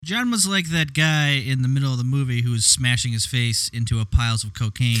John was like that guy in the middle of the movie who was smashing his face into a piles of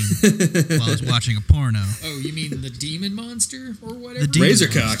cocaine while I was watching a porno. Oh, you mean the demon monster or whatever? The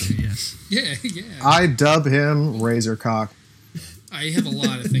Razorcock. Yes. Yeah. I dub him Razorcock. I have a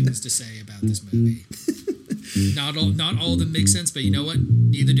lot of things to say about this movie. Not all of them make sense, but you know what?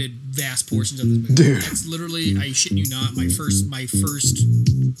 Neither did vast portions of this movie. Dude. That's literally, I shit you not, my first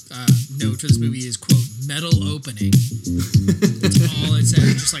note for this movie is, quote, metal opening. That's all it said,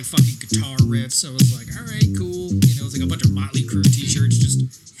 just like fucking guitar riffs. So I was like, all right, cool. You know, it was like a bunch of Motley Crue t-shirts just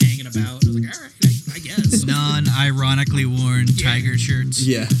hanging about. I was like, all right, I guess. Non-ironically worn tiger shirts.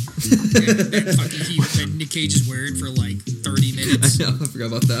 Yeah. That fucking that Nick Cage is wearing for like 30 minutes. I know, I forgot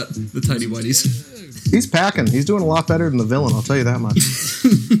about that. The tiny whiteys. He's packing. He's doing a lot better than the villain, I'll tell you that much.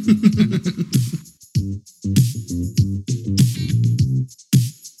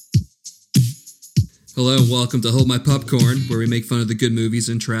 Hello, welcome to Hold My Popcorn, where we make fun of the good movies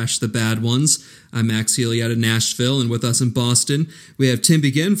and trash the bad ones. I'm Max Healy out of Nashville, and with us in Boston, we have Tim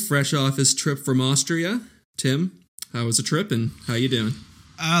Begin, fresh off his trip from Austria. Tim, how was the trip, and how you doing?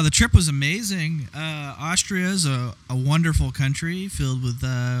 The trip was amazing. Austria is a wonderful country filled with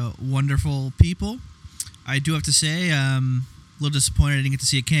wonderful people. I do have to say, a little disappointed I didn't get to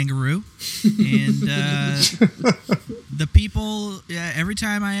see a kangaroo. And the people, every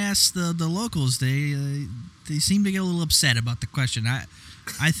time I ask the locals, they seem to get a little upset about the question. I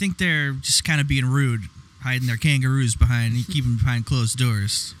think they're just kind of being rude, hiding their kangaroos keeping them behind closed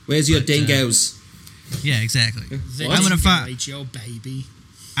doors. Where's your dingoes? Yeah, exactly. I'm gonna find your baby.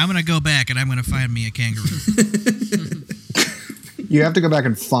 I'm gonna go back and I'm gonna find me a kangaroo. You have to go back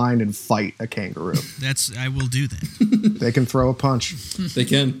and find and fight a kangaroo. I will do that. They can throw a punch. They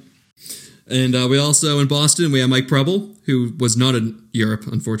can. And we also, in Boston, we have Mike Preble, who was not in Europe,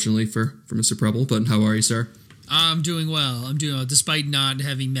 unfortunately, for Mr. Preble. But how are you, sir? I'm doing well. Despite not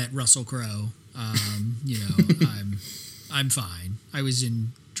having met Russell Crowe. I'm fine. I was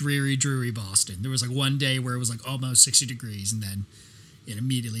in dreary Boston. There was like one day where it was like almost 60 degrees, and then it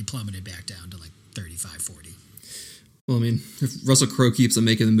immediately plummeted back down to like 35, 40. Well, I mean, if Russell Crowe keeps on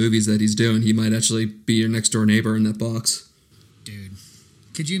making the movies that he's doing, he might actually be your next door neighbor in that box. Dude,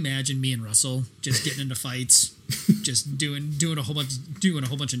 could you imagine me and Russell just getting into fights, just doing a whole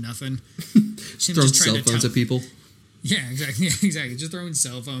bunch of nothing, throwing cell phones at people? Yeah, exactly. Just throwing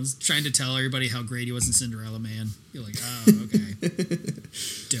cell phones, trying to tell everybody how great he was in Cinderella Man. You're like, oh, okay,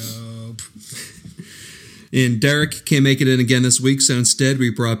 dope. And Derek can't make it in again this week, so instead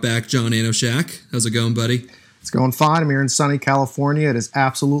we brought back John Anoshak. How's it going, buddy? It's going fine. I'm here in sunny California. It is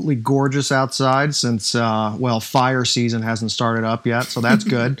absolutely gorgeous outside since, fire season hasn't started up yet, so that's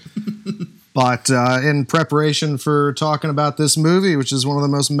good. But in preparation for talking about this movie, which is one of the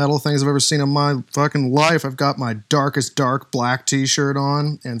most metal things I've ever seen in my fucking life, I've got my darkest dark black t-shirt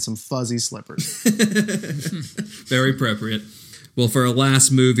on and some fuzzy slippers. Very appropriate. Well, for our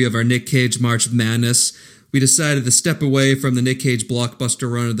last movie of our Nick Cage March of Madness, we decided to step away from the Nick Cage blockbuster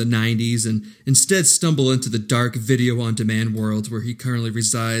run of the 90s and instead stumble into the dark video-on-demand world where he currently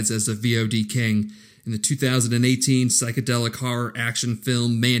resides as a VOD king in the 2018 psychedelic horror action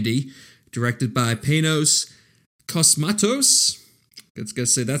film Mandy, directed by Panos Cosmatos. Let's go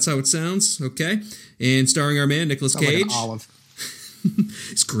say that's how it sounds, okay? And starring our man, Nicolas Cage. Like an olive.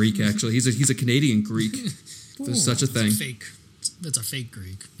 It's Greek, actually. He's a Canadian Greek. If there's such a thing. That's a fake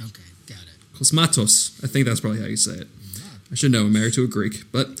Greek. Okay, got it. Cosmatos. I think that's probably how you say it. I should know. I'm married to a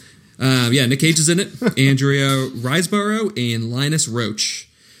Greek. But, Nick Cage is in it. Andrea Riseborough and Linus Roach.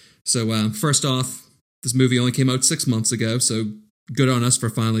 So, first off, this movie only came out 6 months ago, so good on us for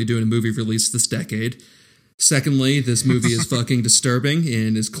finally doing a movie release this decade. Secondly, this movie is fucking disturbing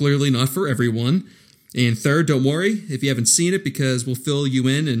and is clearly not for everyone. And third, don't worry if you haven't seen it because we'll fill you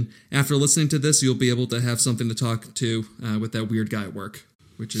in, and after listening to this, you'll be able to have something to talk to with that weird guy at work,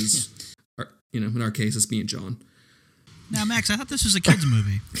 which is, in our case, it's me and John. Now, Max, I thought this was a kids'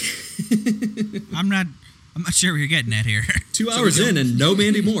 movie. I'm not sure what you're getting at here. 2 hours in and no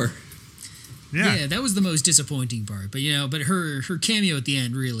Mandy Moore. Yeah, that was the most disappointing part. But but her cameo at the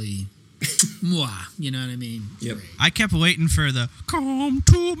end really, mwah, you know what I mean? Yep. Great. I kept waiting for the "Come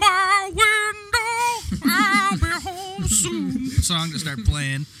to my window, I'll be home soon" song to start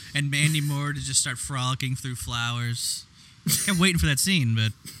playing, and Mandy Moore to just start frolicking through flowers. I kept waiting for that scene,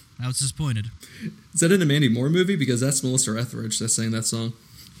 but I was disappointed. Is that in a Mandy Moore movie? Because that's Melissa Etheridge that's saying that song.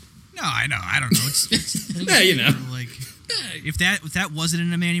 No, I know. I don't know. It's Yeah, you know. like if that wasn't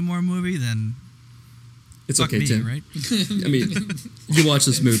in a Mandy Moore movie, then It's fuck okay, me, Tim. right? I mean, you watch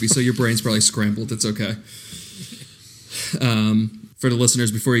this movie, so your brain's probably scrambled. It's okay. For the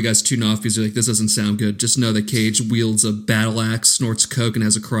listeners, before you guys tune off because you're like, this doesn't sound good, just know that Cage wields a battle axe, snorts coke, and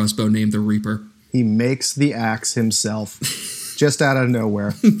has a crossbow named the Reaper. He makes the axe himself, just out of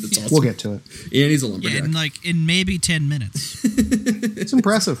nowhere. That's awesome. We'll get to it. And he's a Yeah, lumberjack. in maybe 10 minutes. It's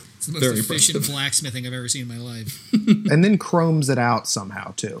impressive. It's the most Very efficient impressive. blacksmithing I've ever seen in my life. And then chromes it out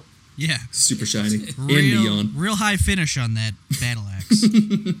somehow, too. Yeah. Super shiny. And Real, neon. real high finish on that battle axe.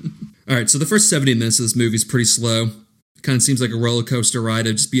 All right, so the first 70 minutes of this movie is pretty slow. It kind of seems like a roller coaster ride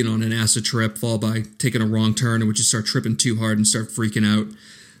of just being on an acid trip, followed by taking a wrong turn in which you start tripping too hard and start freaking out.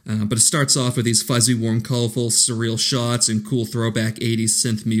 But it starts off with these fuzzy, warm, colorful, surreal shots and cool throwback 80s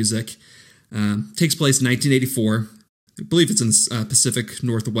synth music. Takes place in 1984. I believe it's in the Pacific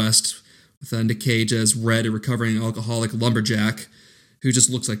Northwest, with Nick Cage as Red, a recovering alcoholic lumberjack, who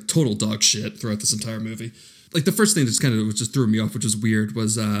just looks like total dog shit throughout this entire movie. Like, the first thing that just threw me off, which was weird,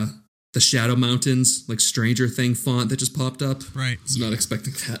 was the Shadow Mountains, like Stranger Thing font that just popped up. Right. I was not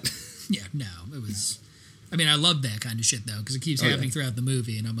expecting that. Yeah, no, it was. I mean, I love that kind of shit though, because it keeps happening throughout the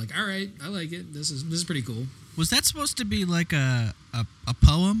movie, and I'm like, all right, I like it. This is pretty cool. Was that supposed to be like a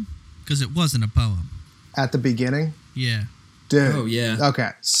poem? Because it wasn't a poem. At the beginning, Yeah. dude. Oh, yeah. Okay,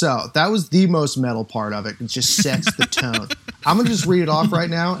 so that was the most metal part of it. It just sets the tone. I'm going to just read it off right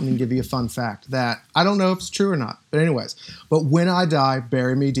now and then give you a fun fact that I don't know if it's true or not. But anyways, but when I die,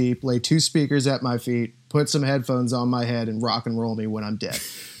 bury me deep, lay 2 speakers at my feet, put some headphones on my head, and rock and roll me when I'm dead.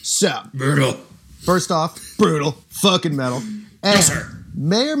 So, Brutal. first off, brutal, fucking metal. And Yes, sir.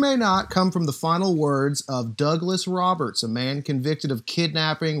 may or may not come from the final words of Douglas Roberts, a man convicted of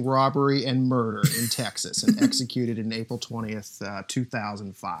kidnapping, robbery, and murder in Texas and executed in April 20th,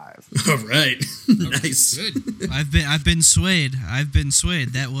 2005. All right. Nice. Good. I've been swayed. I've been swayed.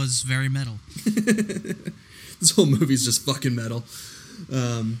 That was very metal. This whole movie's just fucking metal.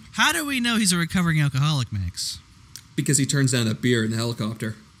 How do we know he's a recovering alcoholic, Max? Because he turns down that beer in the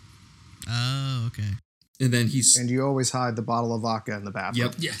helicopter. Oh, okay. And then he's... And you always hide the bottle of vodka in the bathroom.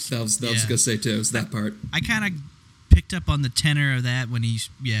 Yep. Yes. That was Yeah. going to say, too. It was that part. I kind of picked up on the tenor of that when he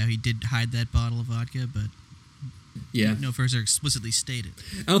did hide that bottle of vodka, but Yeah. no further explicitly stated.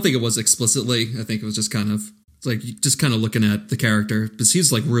 I don't think it was explicitly. I think it was just kind of... It's like, just kind of looking at the character. Because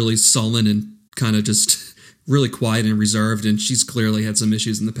he's, like, really sullen and kind of just really quiet and reserved. And she's clearly had some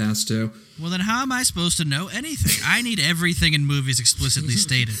issues in the past, too. Well, then how am I supposed to know anything? I need everything in movies explicitly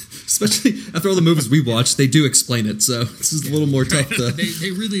stated. Especially after all the movies we watched, they do explain it. So this is a little more tough to... They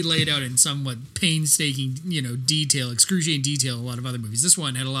really laid out in somewhat painstaking, detail, excruciating detail. A lot of other movies. This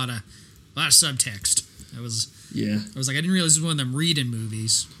one had a lot of subtext. I was like, I didn't realize this was one of them reading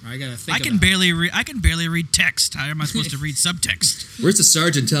movies. I gotta think. I can barely read text. How am I supposed to read subtext? Where's the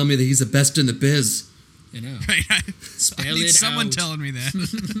sergeant telling me that he's the best in the biz? You know. Right? I Spell need it someone out. telling me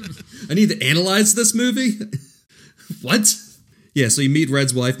that. I need to analyze this movie? What? Yeah, so you meet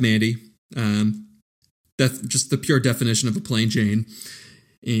Red's wife, Mandy. Just the pure definition of a plain Jane.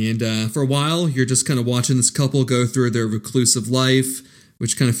 And for a while, you're just kind of watching this couple go through their reclusive life,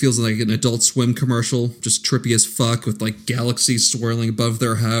 which kind of feels like an Adult Swim commercial, just trippy as fuck with like galaxies swirling above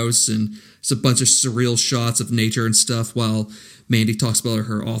their house and just a bunch of surreal shots of nature and stuff while Mandy talks about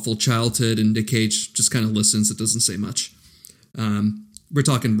her awful childhood and Nick Cage just kind of listens. It doesn't say much. We're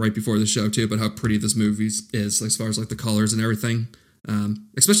talking right before the show too about how pretty this movie is, like, as far as like the colors and everything.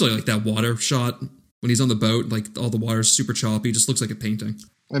 Especially like that water shot when he's on the boat, like all the water's super choppy, just looks like a painting.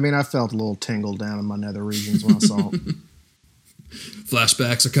 I mean, I felt a little tingle down in my nether regions when I saw it.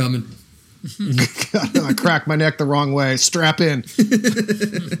 Flashbacks are coming. I cracked my neck the wrong way. Strap in.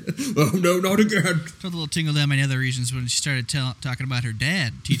 Oh no, not again. Felt a little tingle down my nether regions when she started talking about her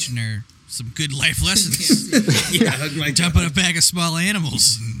dad teaching her some good life lessons. Yeah, like Jump on a bag of small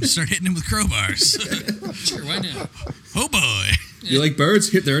animals and start hitting them with crowbars. Sure, why not? Oh boy. You like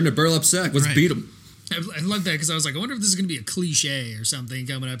birds? They're in a burlap sack. Let's Right. beat them. I love that because I was like, I wonder if this is going to be a cliche or something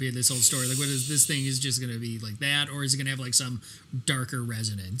coming up here. This whole story, like, what is this thing is just going to be like that, or is it going to have like some darker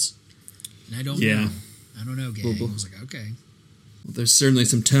resonance? And I don't know. I don't know, gang. I was like, okay. Well, there's certainly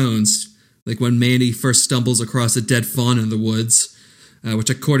some tones, like when Mandy first stumbles across a dead fawn in the woods, which,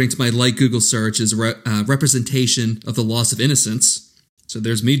 according to my light Google search, is a representation of the loss of innocence. So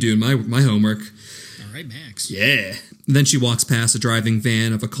there's me doing my homework. All right, Max. Yeah. And then she walks past a driving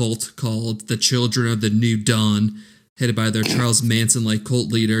van of a cult called the Children of the New Dawn, headed by their Charles Manson-like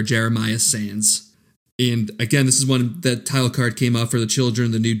cult leader, Jeremiah Sands. And again, this is when that title card came out for the Children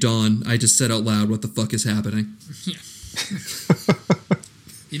of the New Dawn. I just said out loud, what the fuck is happening?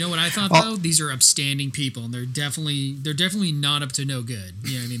 You know what I thought though? These are upstanding people, and they're definitely not up to no good.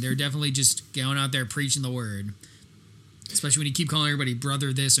 You know what I mean? They're definitely just going out there preaching the word. Especially when you keep calling everybody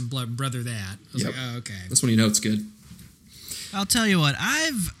brother this and brother that. I was Yep. like, oh, okay. That's when you know it's good. I'll tell you what,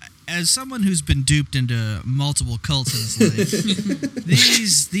 as someone who's been duped into multiple cults in his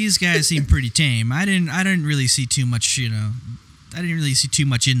life, these guys seem pretty tame. I didn't really see too much, I didn't really see too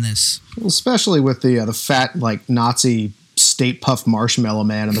much in this. Well, especially with the fat like Nazi State Puff Marshmallow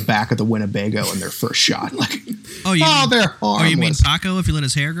Man in the back of the Winnebago in their first shot. Like, they're harmless. Oh, you mean Paco if he let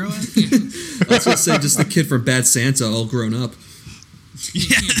his hair grow out? I was going to say just the kid from Bad Santa all grown up.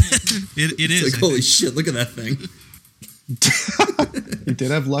 Yeah, it is. It's like, holy shit, look at that thing. He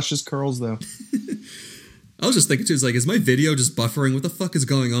did have luscious curls, though. I was just thinking, too, is my video just buffering? What the fuck is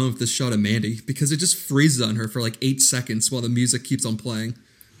going on with this shot of Mandy? Because it just freezes on her for like 8 seconds while the music keeps on playing.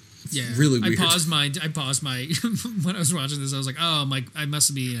 It's really weird. I paused my when I was watching this. I was like, oh, I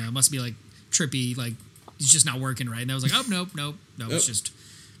must be like trippy, like it's just not working right. And I was like, oh, nope.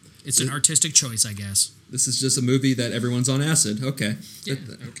 It's an artistic choice, I guess. This is just a movie that everyone's on acid. Okay. Yeah.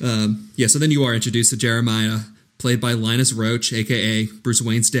 Okay. So then you are introduced to Jeremiah, played by Linus Roach, a.k.a. Bruce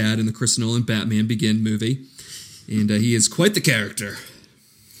Wayne's dad in the Chris Nolan Batman Begin movie. And he is quite the character.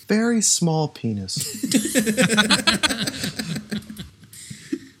 Very small penis.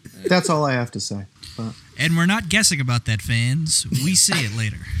 That's all I have to say. And we're not guessing about that, fans. We say it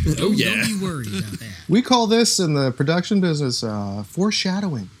later. Oh, yeah. Don't be worried about that. We call this in the production business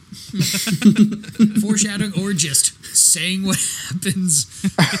foreshadowing. Foreshadowing or just saying what happens.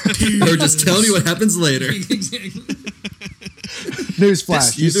 Or just telling you what happens later. Exactly.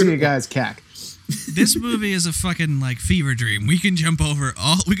 Newsflash, you see a guy's cack. This movie is a fucking like fever dream. We can jump around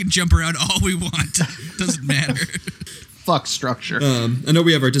all we want. Doesn't matter. Fuck structure. I know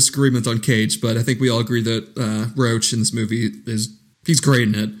we have our disagreements on Cage, but I think we all agree that Roach in this movie he's great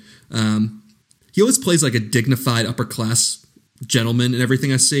in it. He always plays like a dignified upper class gentleman in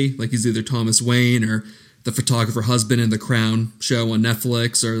everything I see. Like he's either Thomas Wayne or the photographer husband in The Crown show on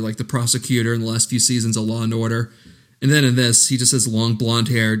Netflix, or like the prosecutor in the last few seasons of Law and Order. And then in this, he just has long blonde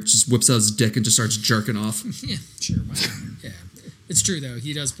hair, just whips out his dick and just starts jerking off. Yeah, sure. Why not? Yeah, it's true though.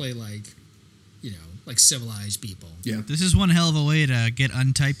 He does play like civilized people. Yeah, this is one hell of a way to get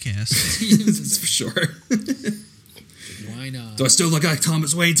untypecast. That's for sure. Why not? Do I still look like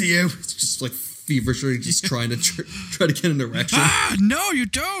Thomas Wayne to you? It's just like feverishly just trying to try to get an erection. No, you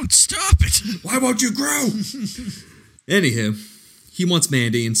don't. Stop it. Why won't you grow? Anywho, he wants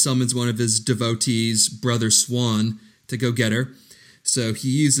Mandy and summons one of his devotees, Brother Swan, to go get her. So he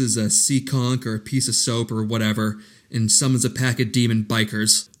uses a sea conch or a piece of soap or whatever and summons a pack of demon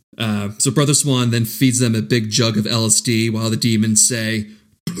bikers. So Brother Swan then feeds them a big jug of LSD while the demons say,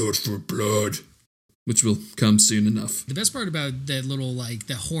 "Blood for blood," which will come soon enough. The best part about that little,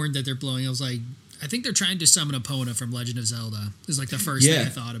 the horn that they're blowing, I was like, I think they're trying to summon Epona from Legend of Zelda. It was like the first thing I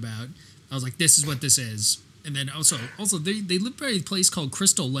thought about. I was like, this is what this is. And then also they live by a place called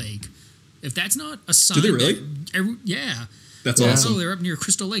Crystal Lake. If that's not a sign... Do they really? Yeah. That's awesome. Oh, they're up near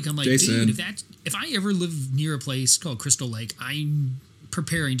Crystal Lake. I'm like, Jason. dude, if I ever live near a place called Crystal Lake, I'm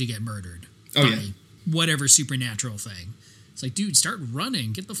preparing to get murdered by whatever supernatural thing. It's like, dude, start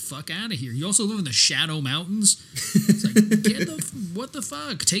running. Get the fuck out of here. You also live in the Shadow Mountains. It's like, what the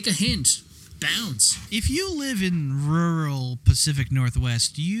fuck? Take a hint. Bounce. If you live in rural Pacific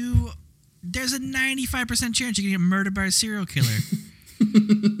Northwest, there's a 95% chance you're gonna get murdered by a serial killer.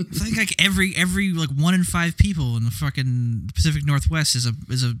 I think like every 1 in 5 people in the fucking Pacific Northwest is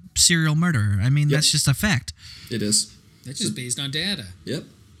a serial murderer. I mean, that's just a fact. It is. That's just based on data. Yep.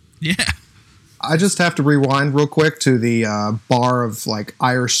 Yeah. I just have to rewind real quick to the bar of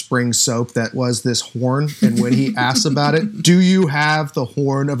Irish Spring soap that was this horn, and when he asks about it, do you have the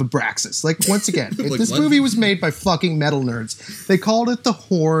horn of Abraxas? Once again, if this movie was made by fucking metal nerds, they called it the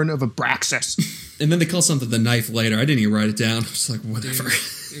horn of Abraxas. And then they call something the knife later. I didn't even write it down. I was like, whatever.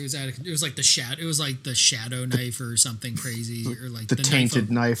 Dude, it was like the shadow. It was like the shadow knife or something crazy, or like the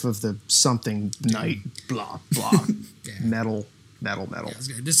tainted knife of the something knight. Blah blah. Metal. Yeah,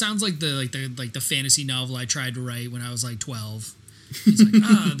 this sounds like the fantasy novel I tried to write when I was 12. It's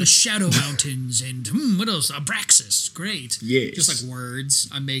like, the Shadow Mountains and what else? Abraxas, great. Yes. Just words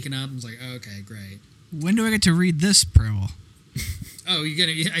I'm making up. I was like, okay, great. When do I get to read this, Preble? Oh,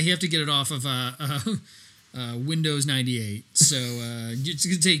 I have to get it off of Windows 98. So it's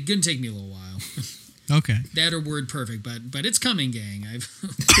gonna take me a little while. Okay. That or WordPerfect, but it's coming, gang.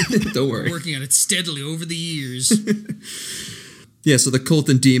 Don't worry. Been working on it steadily over the years. Yeah, so the cult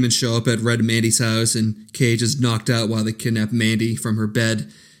and demons show up at Red and Mandy's house, and Cage is knocked out while they kidnap Mandy from her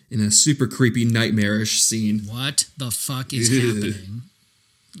bed in a super creepy, nightmarish scene. What the fuck is happening?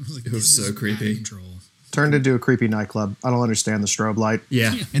 It was so creepy. Turned into a creepy nightclub. I don't understand the strobe light.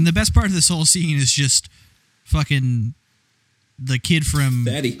 Yeah. And the best part of this whole scene is just fucking the kid from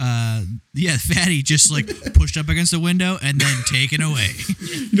Fatty. Fatty, just like pushed up against the window and then taken away.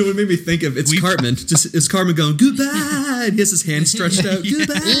 You know what it made me think of? It's Cartman. It's Cartman going, goodbye. And he has his hand stretched out.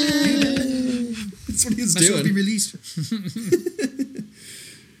 Goodbye. That's what he was doing. Be released.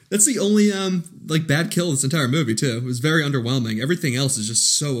 That's the only bad kill in this entire movie too. It was very underwhelming. Everything else is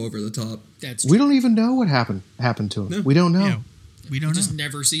just so over the top. We don't even know what happened to him. No. We don't know. Yeah, we don't just know.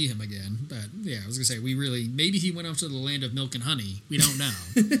 never see him again. But yeah, I was gonna say maybe he went off to the land of milk and honey. We don't know.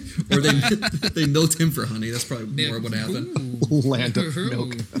 Or they milked him for honey. That's probably more what happened. Land of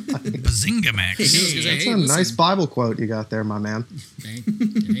milk. Bazinga Max. That's a nice Bible quote you got there, my man. Hey,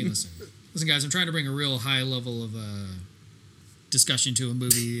 listen, guys. I'm trying to bring a real high level of discussion to a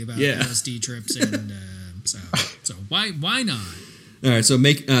movie about LSD trips, and so why not? All right, so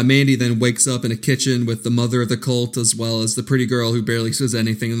Mandy then wakes up in a kitchen with the mother of the cult as well as the pretty girl who barely says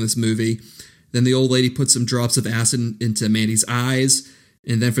anything in this movie. Then the old lady puts some drops of acid into Mandy's eyes,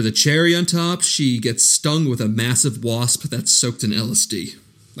 and then for the cherry on top, she gets stung with a massive wasp that's soaked in LSD.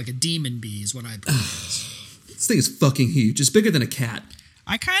 Like a demon bee is what I put it as. This thing is fucking huge. It's bigger than a cat.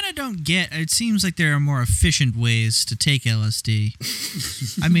 I kind of don't get. It seems like there are more efficient ways to take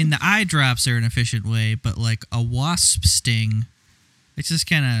LSD. I mean, the eye drops are an efficient way, but like a wasp sting, it's just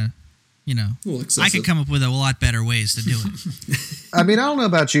kind of, I could come up with a lot better ways to do it. I mean, I don't know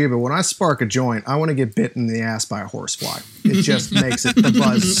about you, but when I spark a joint, I want to get bitten in the ass by a horsefly. It just makes the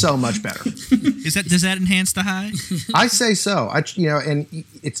buzz so much better. Does that enhance the high? I say so. And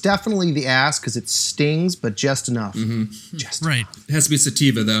it's definitely the ass because it stings, but just enough. Mm-hmm. Just right. enough. It has to be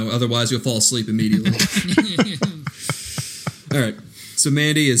sativa though, otherwise you'll fall asleep immediately. All right. So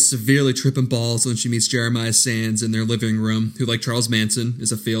Mandy is severely tripping balls when she meets Jeremiah Sands in their living room, who, like Charles Manson,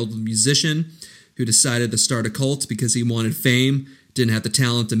 is a failed musician who decided to start a cult because he wanted fame, didn't have the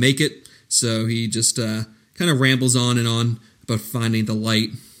talent to make it, so he just kind of rambles on and on about finding the light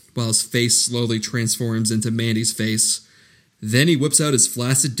while his face slowly transforms into Mandy's face. Then he whips out his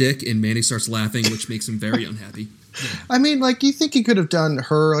flaccid dick and Mandy starts laughing, which makes him very unhappy. I mean, you think he could have done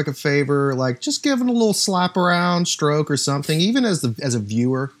her a favor, just giving a little slap around, stroke or something. Even as a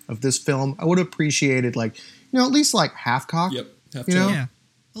viewer of this film, I would have appreciated at least half cock. Yep, half chub. Yeah,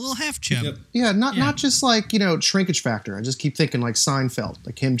 a little half chub. Yep. Yeah, not just shrinkage factor. I just keep thinking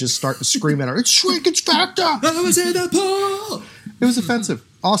Seinfeld, him just starting to scream at her. It's shrinkage factor. I was in the pool. It was offensive.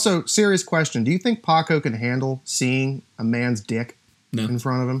 Also, serious question: do you think Paco can handle seeing a man's dick in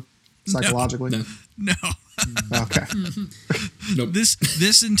front of him psychologically? No. Okay. Nope. If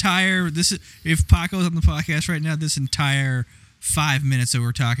Paco's on the podcast right now, this entire 5 minutes that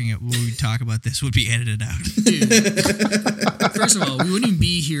we talk about this would be edited out. Dude. First of all, we wouldn't even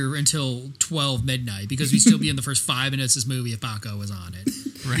be here until 12 midnight because we'd still be in the first 5 minutes of this movie if Paco was on it.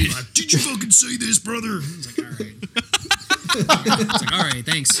 Right. Like, did you fucking say this, brother? It's like, all right. It's like, all right,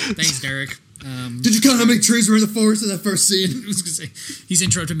 thanks, Derek. Did you count how many trees were in the forest in that first scene? I was gonna say, he's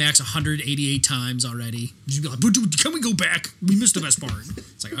interrupted Max 188 times already. You'd be like, but dude, can we go back? We missed the best part.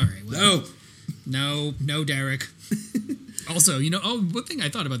 It's like, all right, well, no, Derek. Also, one thing I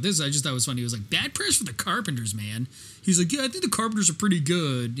thought about this, I just thought was funny. It was like, bad press for the Carpenters, man. He's like, yeah, I think the Carpenters are pretty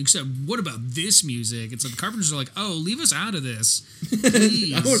good, except what about this music? It's like the Carpenters are like, oh, leave us out of this,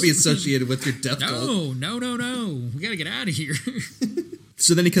 please. I don't want to be associated with your death cult. No. We gotta get out of here.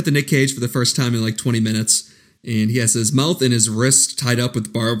 So then he cut to Nick Cage for the first time in 20 minutes, and he has his mouth and his wrist tied up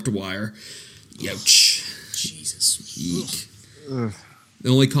with barbed wire. Ouch. Jesus. Eek. The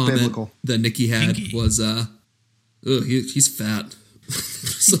only comment Biblical. that Nikki had was, he's fat.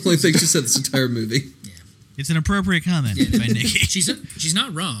 That's the only thing she said this entire movie. Yeah. It's an appropriate comment by Nikki. She's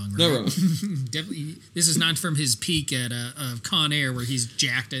not wrong. Right? Not wrong. Definitely, this is not from his peak at Con Air where he's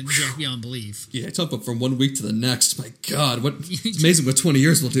jacked beyond belief. Yeah, talk about from 1 week to the next. My God, it's amazing what 20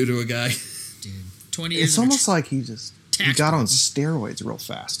 years will do to a guy. Dude, 20 years. It's almost like he got on steroids real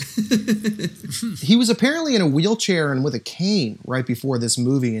fast. He was apparently in a wheelchair and with a cane right before this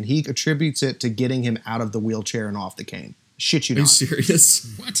movie, and he attributes it to getting him out of the wheelchair and off the cane. Shit you Are you not.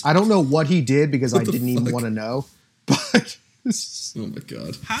 serious? What? I don't know what he did because I the didn't even fuck? want to know. But Oh my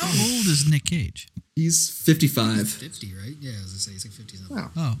God. How old is Nick Cage? He's 55. 50, right? Yeah, I was gonna say he's like 50 something.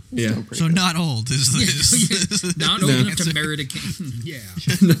 wow, Oh, Yeah. so not old is this? Not old enough to merit a cane. Yeah.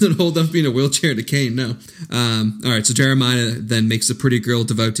 Nothing hold up being a wheelchair and a cane, no. All right, so Jeremiah then makes a pretty girl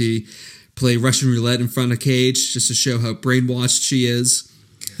devotee play Russian roulette in front of Cage just to show how brainwashed she is.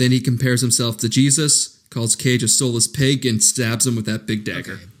 Then he compares himself to Jesus, calls Cage a soulless pig, and stabs him with that big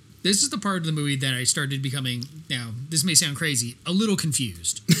dagger. Okay. This is the part of the movie that I started becoming, now, this may sound crazy, a little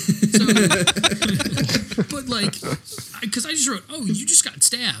confused. So, but because I just wrote, oh, you just got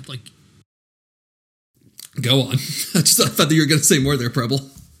stabbed. Go on. I thought that you were going to say more there, Preble.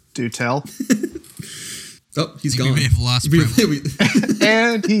 Do tell. Oh, he's I think gone. we may have lost Preble.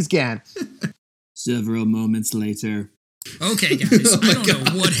 And he's gone. Several moments later. Okay, guys, Oh my I don't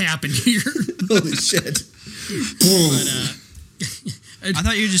know what happened here. Holy shit. But, I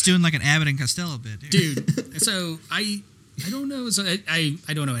thought you were just doing like an Abbott and Costello bit. dude, so I don't know. So I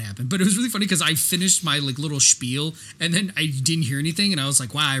don't know what happened, but it was really funny because I finished my like little spiel and then I didn't hear anything, and I was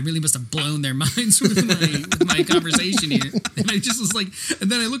like, wow, I really must have blown their minds with my conversation here. And I just was like,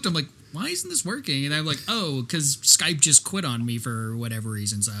 and then I looked, I'm like, why isn't this working? And I'm like, oh, because Skype just quit on me for whatever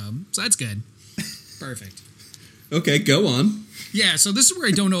reason. So that's good. Perfect. Okay, go on. Yeah, so this is where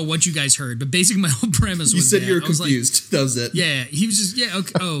I don't know what you guys heard, but basically my whole premise was You said that you were I was like, confused. That was it. yeah, he was just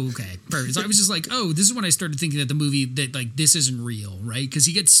okay. Oh, okay, perfect. So I was just like, oh, this is when I started thinking that the movie that like this isn't real, right? Because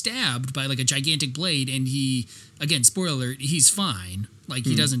he gets stabbed by like a gigantic blade, and he again, spoiler alert, he's fine. Like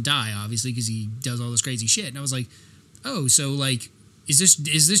he doesn't die, obviously, because he does all this crazy shit. And I was like, oh, so like, is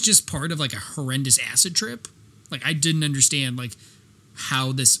this just part of like a horrendous acid trip? Like I didn't understand like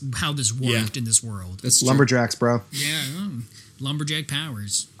how this worked in this world. That's true. Lumberjacks, bro. Yeah, lumberjack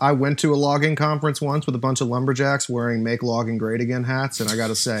powers. I went to a logging conference once with a bunch of lumberjacks wearing Make Logging Great Again hats, and I got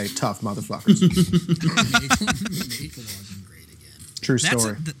to say, tough motherfuckers. Make logging great again. True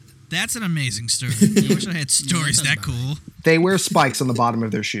story. That's an amazing story. I wish I had stories that cool. They wear spikes on the bottom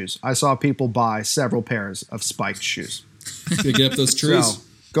of their shoes. I saw people buy several pairs of spiked shoes. Gotta get up those trees. So,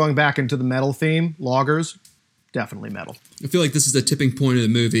 going back into the metal theme, loggers, definitely metal. I feel like this is the tipping point of the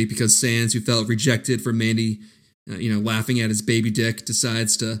movie because Sands, who felt rejected from Mandy, laughing at his baby dick,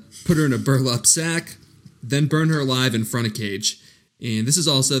 decides to put her in a burlap sack, then burn her alive in front of Cage. And this is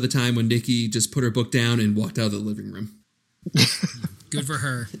also the time when Nikki just put her book down and walked out of the living room. Good for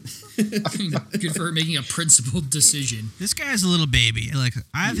her. Good for her making a principled decision. This guy's a little baby. Like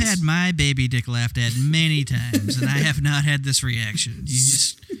I've had my baby dick laughed at many times, and I have not had this reaction.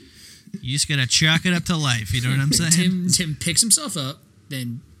 You just gotta chalk it up to life. You know what I'm saying? Tim picks himself up,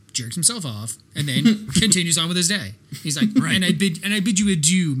 then jerks himself off, and then continues on with his day. He's like, Right. and I bid you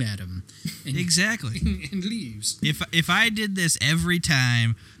adieu, madam. And, Exactly. and leaves. If I did this every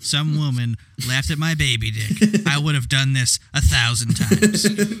time some woman laughed at my baby dick, I would have done this 1,000 times.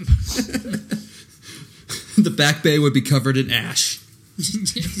 The back bay would be covered in ash.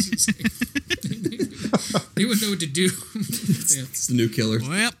 They wouldn't know what to do. It's the new killer.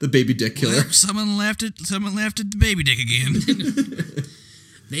 Well, the baby dick killer. Well, someone laughed at the baby dick again.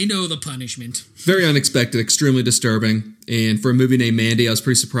 They know the punishment. Very unexpected, extremely disturbing. And for a movie named Mandy, I was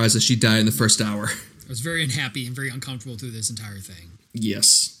pretty surprised that she died in the first hour. I was very unhappy and very uncomfortable through this entire thing.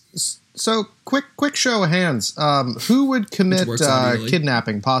 Yes. So, quick show of hands. Who would commit works out easily.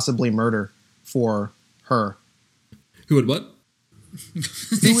 kidnapping, possibly murder, for her? Who would what?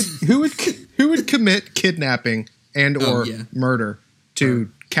 Who would commit kidnapping and or yeah. murder to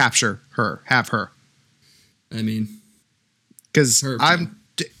capture her, have her? I mean, Because Her. I'm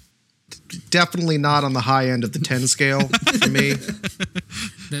definitely not on the high end of the 10 scale for me.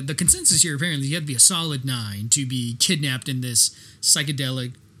 The consensus here apparently you had to be a solid 9 to be kidnapped in this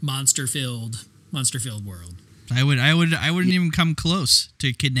psychedelic monster-filled world. I wouldn't even come close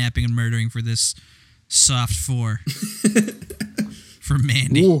to kidnapping and murdering for this soft 4 for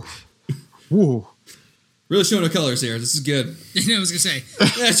Mandy. Woo. Woo. really showing her colors here. This is good. I was gonna say,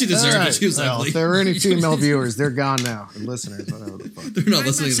 Yeah, she deserved All it. She was well, ugly. if there are any female viewers, they're gone now. And listeners, whatever the fuck. They're not I'm not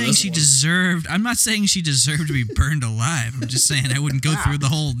listening to saying this. she deserved. I'm not saying she deserved to be burned alive. I'm just saying I wouldn't go through the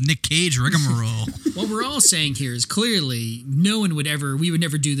whole Nick Cage rigmarole. what we're all saying here is clearly we would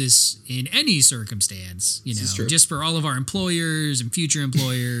never do this in any circumstance, This is true. just for all of our employers and future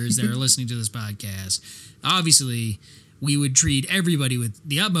employers that are listening to this podcast. Obviously, we would treat everybody with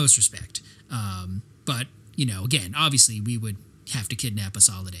the utmost respect. But, again, obviously we would have to kidnap a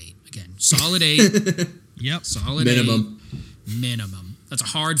solid 8. Again, solid 8. Yep. Solid Minimum. 8. Minimum. That's a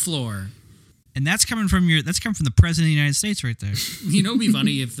hard floor. And that's coming from the president of the United States right there. It'd be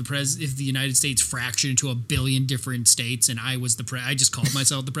funny if the United States fractured into a billion different states, and I was I just called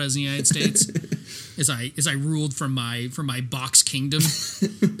myself the president of the United States, as I ruled from my box kingdom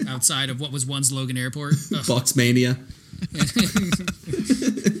outside of what was once Logan Airport. Ugh, Box Mania.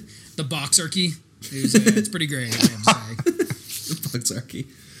 the Boxarchy. It's pretty great, I have to say. Boxarchy.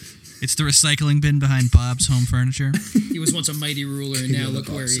 It's the recycling bin behind Bob's Home Furniture. He was once a mighty ruler, and now look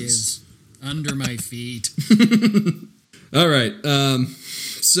where he is, under my feet. All right.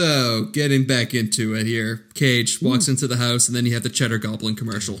 So getting back into it here, Cage walks into the house, and then you have the Cheddar Goblin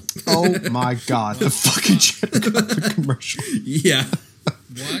commercial. Oh my god, the fucking Cheddar commercial. Yeah.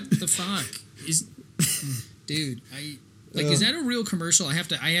 What the fuck dude? Is that a real commercial? I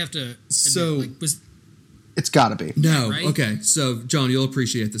have to. So- admit, It's got to be. No. Right? Okay. So, John, you'll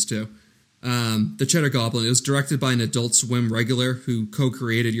appreciate this too. The Cheddar Goblin. It was directed by an Adult Swim regular who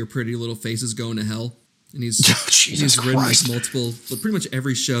co-created Your Pretty Little Faces Going to Hell, and he's Jesus written like Christ. multiple, pretty much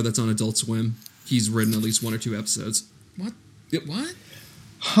every show that's on Adult Swim. He's written at least 1 or 2 episodes. What? Yep. What?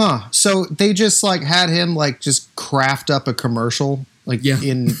 Huh. So they just like had him like just craft up a commercial like Yeah.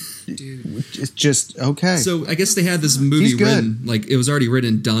 in Dude. it's just okay. So I guess they had this movie He's good. written, like it was already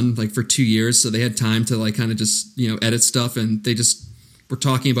written and done like for 2 years, so they had time to like kind of just edit stuff, and they just were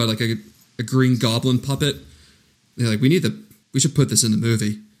talking about like a green goblin puppet. They're like, we should put this in the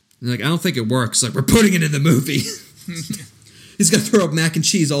movie. And they're like, I don't think it works. Like, we're putting it in the movie. He's gonna throw up mac and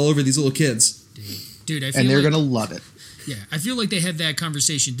cheese all over these little kids. Dude, I feel and they're like, gonna love it. yeah, I feel like they had that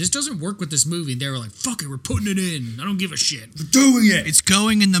conversation. This doesn't work with this movie, and they were like, "Fuck it, we're putting it in. I don't give a shit." Doing it. It's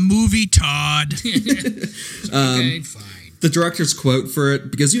going in the movie, Todd. Okay, fine. The director's quote for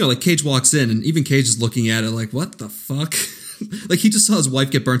it, because like Cage walks in, and even Cage is looking at it like, what the fuck? Like he just saw his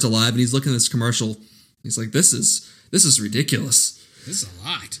wife get burnt alive, and he's looking at this commercial. He's like, this is ridiculous. This is a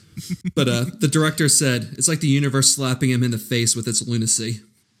lot. But the director said, it's like the universe slapping him in the face with its lunacy.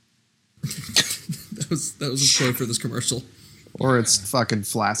 that was his quote for this commercial. Or it's fucking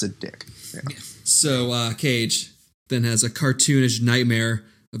flaccid dick. Yeah. So Cage then has a cartoonish nightmare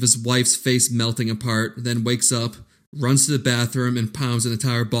of his wife's face melting apart, then wakes up, runs to the bathroom, and pounds an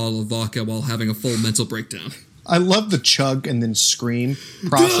entire bottle of vodka while having a full mental breakdown. I love the chug and then scream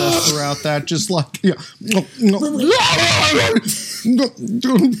process throughout that. Just like, yeah.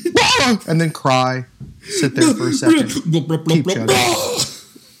 And then cry. Sit there for a second. Keep chugging.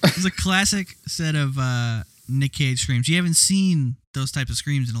 It's a classic set of Nick Cage screams. You haven't seen those types of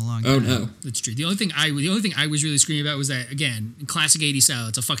screams in a long time. Oh no. That's true. The only thing I was really screaming about was that, again, in classic 80s style,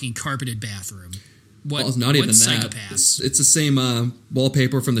 it's a fucking carpeted bathroom. What? Well, it's not even that. Psychopaths? It's the same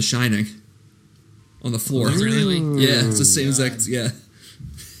wallpaper from The Shining on the floor. Really? Yeah, it's the same exact. Yeah,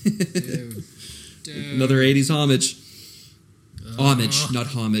 Dude. another 80s homage. Homage, not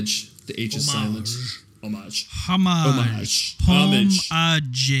homage. The H is Homage. silent. Homage. Homage. Homage.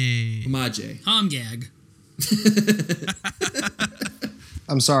 Homage. Homage. Hom gag.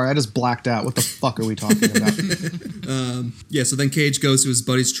 I'm sorry, I just blacked out. What the fuck are we talking about? Yeah, so then Cage goes to his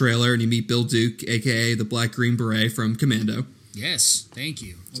buddy's trailer and you meet Bill Duke, aka the Black Green Beret from Commando. Yes, thank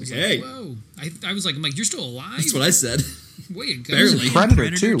you. I was like, hey. whoa. I was like, you're still alive? That's what I said. Way to go. Barely.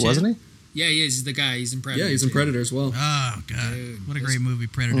 Predator too, wasn't he? Yeah, he is the guy. He's in Predator. Yeah, he's in too. Predator as well. Oh, God. Dude, What a great movie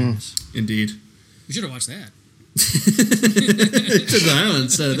Predator is. Indeed. We should have watched that. Took the island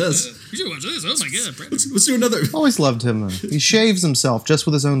instead of this. We should watch this. Oh my god, Predator. Let's do another. Always loved him though. He shaves himself just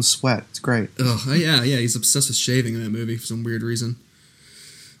with his own sweat. It's great. Oh, yeah, he's obsessed with shaving in that movie for some weird reason.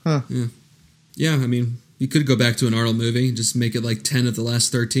 Huh. Yeah, I mean, you could go back to an Arnold movie and just make it like 10 of the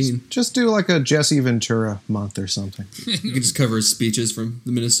last 13. Just do like a Jesse Ventura month or something. You could just cover his speeches from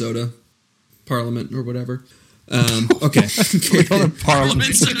the Minnesota Parliament or whatever. Okay. We don't have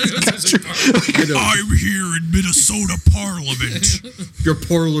parliament. I'm here in Minnesota Parliament. Your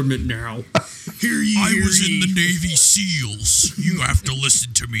Parliament now. I was in the Navy SEALs. You have to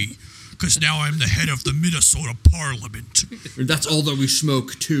listen to me, because now I'm the head of the Minnesota Parliament. And that's all that we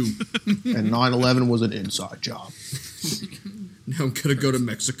smoke, too. And 9/11 was an inside job. Now I'm going to go to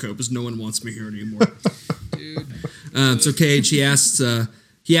Mexico because no one wants me here anymore. Dude. So Cage, he asks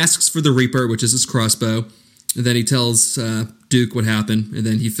for the Reaper, which is his crossbow. And then he tells Duke what happened, and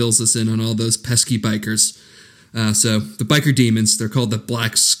then he fills us in on all those pesky bikers. So the biker demons, they're called the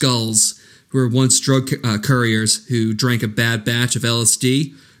Black Skulls, who were once drug couriers who drank a bad batch of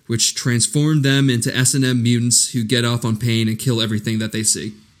LSD, which transformed them into S&M mutants who get off on pain and kill everything that they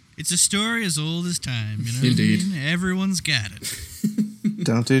see. It's a story as old as time, you know? Indeed. What I mean? Everyone's got it.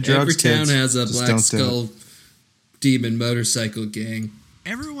 Don't do drugs, Every town kids. has a Just Black don't do Skull demon motorcycle gang.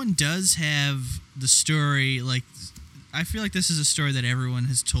 Everyone does have the story, like, I feel like this is a story that everyone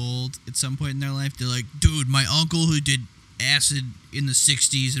has told at some point in their life. They're like, dude, my uncle who did acid in the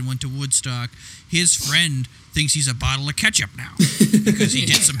 60s and went to Woodstock, his friend thinks he's a bottle of ketchup now because he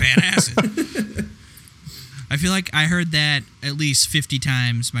did some bad acid. I feel like I heard that at least 50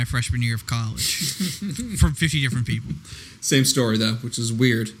 times my freshman year of college from 50 different people. Same story, though, which is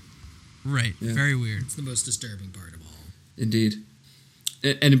weird. Right. Yeah. Very weird. It's the most disturbing part of all. Indeed.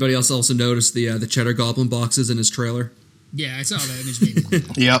 Anybody else also notice the Cheddar Goblin boxes in his trailer? Yeah, I saw that. It just made me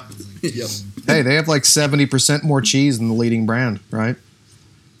laugh. Yep. Yep. Hey, they have like 70% more cheese than the leading brand, right?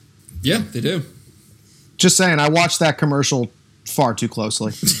 Yeah, they do. Just saying, I watched that commercial far too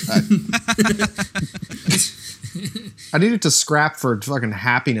closely. I needed to scrap for fucking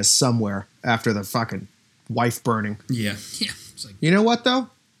happiness somewhere after the fucking wife burning. Yeah. Yeah, it's like You know what, though?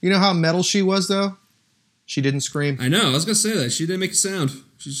 You know how metal she was, though? She didn't scream. I know. I was gonna say that. She didn't make a sound.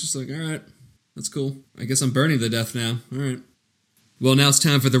 She's just like, all right, that's cool. I guess I'm burning to death now. All right. Well, now it's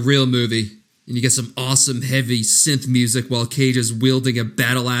time for the real movie, and you get some awesome heavy synth music while Cage is wielding a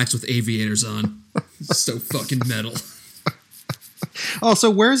battle axe with aviators on. So fucking metal. Oh, so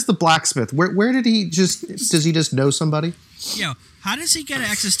where's the blacksmith? Where did he does he just know somebody? Yeah. How does he get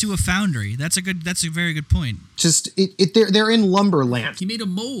access to a foundry? That's a very good point. They're in Lumberland. He made a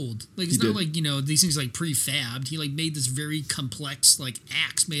mold. Like, it's not like, these things like prefabbed. He like made this very complex like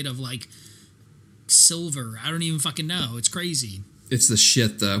axe made of like silver. I don't even fucking know. It's crazy. It's the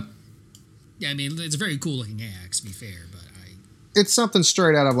shit, though. Yeah, I mean, it's a very cool looking axe, to be fair, but It's something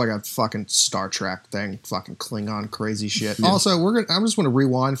straight out of like a fucking Star Trek thing, fucking Klingon crazy shit. Yeah. Also, I just want to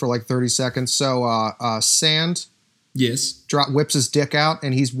rewind for like 30 seconds. So, Sand, yes, whips his dick out,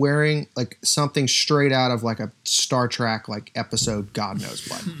 and he's wearing like something straight out of like a Star Trek like episode, God knows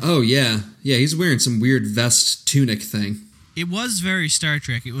what. Oh yeah, he's wearing some weird vest tunic thing. It was very Star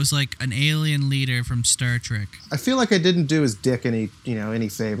Trek. It was like an alien leader from Star Trek. I feel like I didn't do his dick any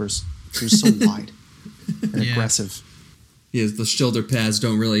favors. He was so wide and aggressive. Yeah, the shoulder pads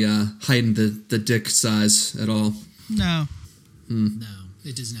don't really heighten the dick size at all. No. no,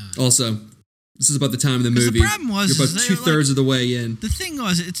 it does not. Also, this is about the time of the movie. The problem was you're about 2/3 of the way in. The thing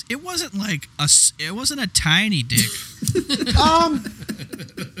was, it wasn't like it wasn't a tiny dick.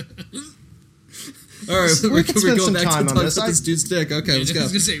 All right, we're going back to time talk on about this dude's dick. Okay, let's go. I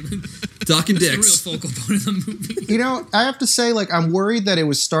was gonna say, Docking that's dicks. the real focal point of the movie. I have to say, like, I'm worried that it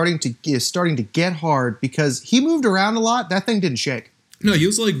was starting to get hard because he moved around a lot. That thing didn't shake. No, he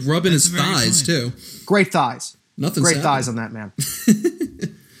was like rubbing That's his a very thighs good too. Great thighs. Nothing. Great thighs on that man.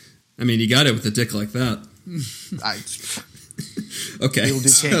 I mean, you got it with a dick like that. Okay. He'll do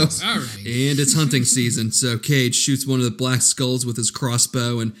So, cans. All right. and it's hunting season, so Cage shoots one of the black skulls with his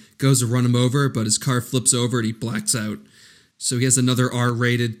crossbow and goes to run him over, but his car flips over and he blacks out. So he has another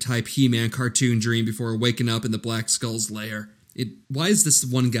R-rated type He-Man cartoon dream before waking up in the black skull's lair. Why is this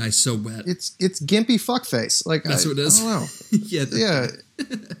one guy so wet? It's gimpy fuckface. Like That's what it is. I don't know. Yeah. Yeah.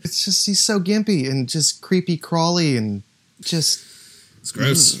 It's just he's so gimpy and just creepy crawly and just It's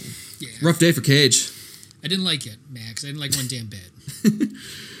gross. Yeah. Rough day for Cage. I didn't like it, Max. I didn't like one damn bit.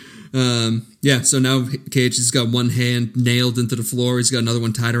 Yeah, so now Cage has got one hand nailed into the floor. He's got another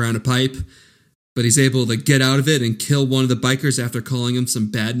one tied around a pipe. But he's able to get out of it and kill one of the bikers after calling him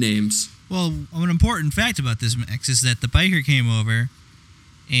some bad names. Well, an important fact about this, Max, is that the biker came over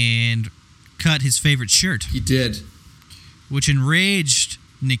and cut his favorite shirt, He did. which enraged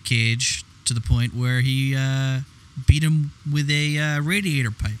Nick Cage to the point where he beat him with a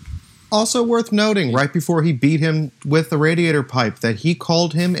radiator pipe. also worth noting, right before he beat him with the radiator pipe, that he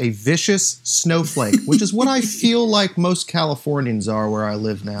called him a vicious snowflake, which is what I feel like most Californians are where I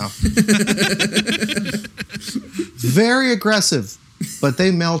live now. Very aggressive, but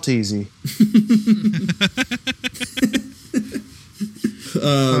they melt easy.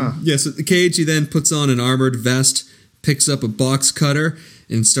 Yeah, so Cage, he then puts on an armored vest, picks up a box cutter,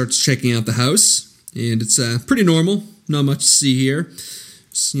 and starts checking out the house. And it's pretty normal. Not much to see here.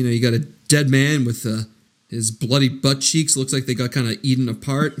 Just, you got a dead man with his bloody butt cheeks. Looks like they got kind of eaten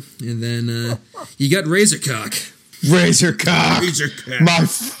apart. And then you got Razorcock. Razorcock. Razorcock. My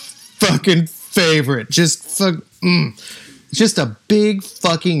fucking favorite. Just a big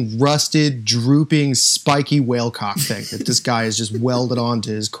fucking rusted, drooping, spiky whalecock thing that this guy has just welded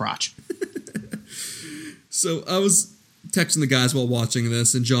onto his crotch. So I was texting the guys while watching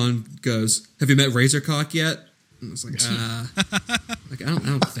this, and John goes, "Have you met Razorcock yet?" And I was like, I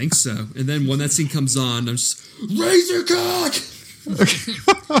don't think so. And then when that scene comes on, I'm just, Razorcock!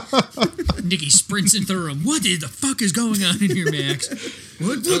 Nikki sprints in through him. What the fuck is going on in here, Max?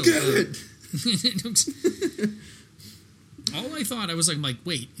 What? Look at it! All I thought, I was like,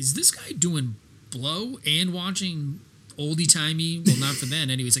 wait, is this guy doing blow and watching oldie-timey, well, not for then,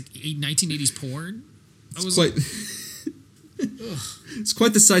 anyways, like 1980s porn? It's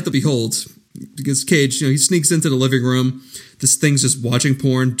quite the sight to behold. Because Cage, he sneaks into the living room. This thing's just watching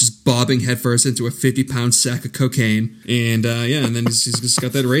porn, just bobbing headfirst into a 50-pound sack of cocaine. And, and then he's just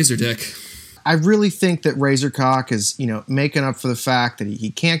got that razor dick. I really think that Razorcock is, making up for the fact that he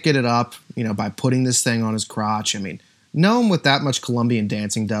can't get it up, by putting this thing on his crotch. I mean, no one with that much Colombian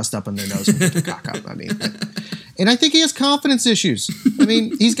dancing dust up in their nose can get the cock up. I mean, and I think he has confidence issues. I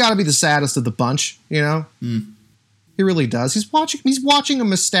mean, he's got to be the saddest of the bunch, He really does. He's watching a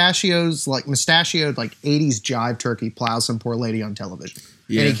mustachioed 80s jive turkey plow some poor lady on television.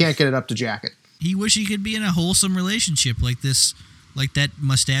 Yeah. And he can't get it up to jacket. He wish he could be in a wholesome relationship like that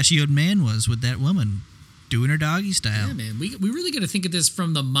mustachioed man was with that woman. doing her doggy style. Yeah, man. We really got to think of this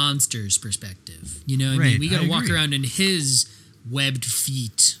from the monster's perspective. You know what I Right, mean? We got I to walk agree. around in his webbed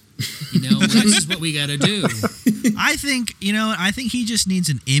feet. You know, that's just what we got to do. I think he just needs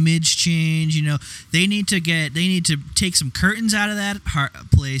an image change. You know, they need to take some curtains out of that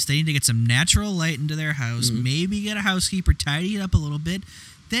place. They need to get some natural light into their house. Maybe get a housekeeper, tidy it up a little bit.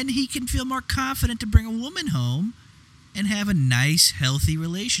 Then he can feel more confident to bring a woman home and have a nice, healthy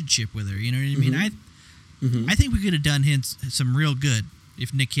relationship with her. You know what I mean? I think we could have done him some real good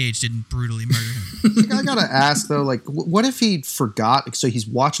if Nick Cage didn't brutally murder him. I gotta ask though, like, what if he forgot? So he's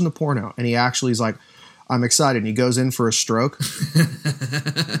watching the porno and he actually is like, "I'm excited," and he goes in for a stroke.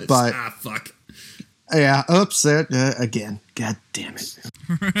 But fuck. yeah, upset again. God damn it!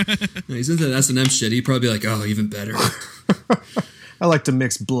 No, he's into that S&M shit. He'd probably be like, oh, even better. I like to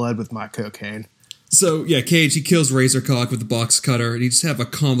mix blood with my cocaine. So, yeah, Cage, he kills Razorcock with the box cutter, and he just have a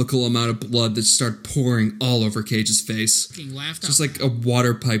comical amount of blood that start pouring all over Cage's face. Fucking laughed Just out. like a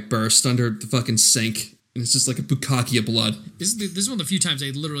water pipe burst under the fucking sink, and it's just like a bukkake of blood. This is one of the few times I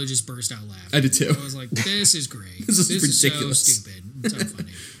literally just burst out laughing. I did too. I was like, this is great. This is ridiculous. so stupid. It's so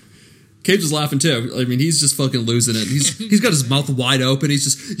funny. Cage was laughing too. I mean, he's just fucking losing it. He's got his mouth wide open. He's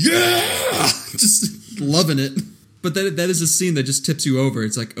just, yeah! Just loving it. But that is a scene that just tips you over.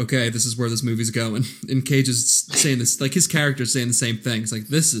 It's like, okay, this is where this movie's going. And Cage is saying this, like his character's saying the same thing. It's like,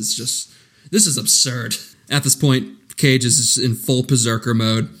 this is absurd. At this point, Cage is in full berserker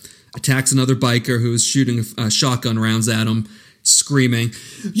mode, attacks another biker who is shooting shotgun rounds at him, screaming,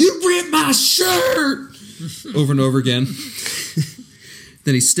 "You ripped my shirt!" over and over again.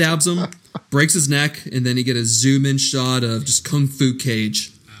 Then he stabs him, breaks his neck, and then you get a zoom-in shot of just Kung Fu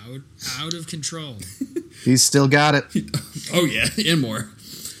Cage. Out of control. He's still got it. Oh, yeah, and more.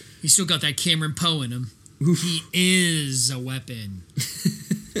 He's still got that Cameron Poe in him. He is a weapon.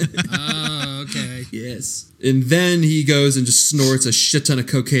 Oh, okay. Yes. And then he goes and just snorts a shit ton of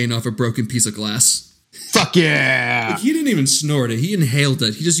cocaine off a broken piece of glass. Fuck yeah! He didn't even snort it. He inhaled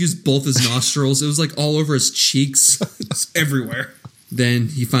it. He just used both his nostrils. It was like all over his cheeks. It's everywhere. Then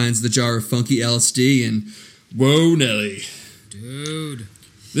he finds the jar of funky LSD and whoa, Nelly. Dude.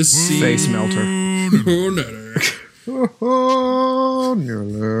 This scene. Face melter. Oh, Nelly. Oh,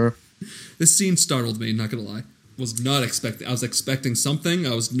 no. This scene startled me, not gonna lie. I was expecting something.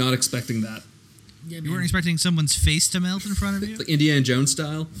 I was not expecting that. Yeah, You man. weren't expecting someone's face to melt in front of you? Like Indiana Jones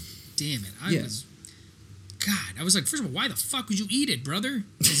style. Damn it. Yeah. I was like, first of all, why the fuck would you eat it, brother?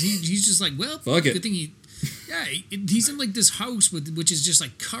 'Cause he's just like, well, Fuck it. good thing he's in like this house which is just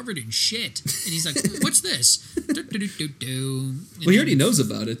like covered in shit. And he's like, what's this? Well, he already knows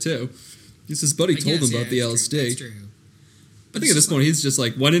about it, too. Because his buddy told him about the LSD. That's true. I think at this point he's just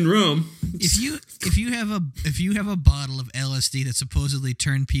like, when in Rome. If you have a bottle of LSD that supposedly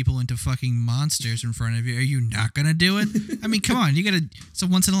turned people into fucking monsters in front of you, are you not gonna do it? I mean, come on, it's a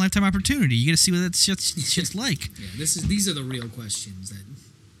once in a lifetime opportunity. You gotta see what that shit's like. Yeah, these are the real questions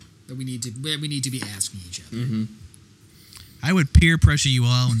that we need to be asking each other. Mm-hmm. I would peer pressure you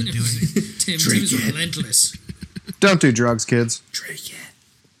all into doing it. Tim's relentless. Don't do drugs, kids. Drink it.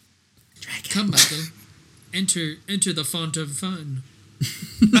 Come, Michael. Enter the font of fun.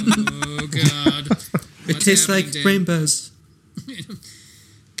 Oh God! It tastes like Tim? rainbows.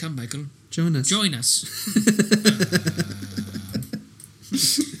 Come, Michael. Join us. Join us.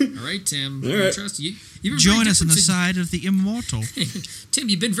 All right, Tim. All right. I trust you. You've been very Join us on the different side of the immortal. Tim,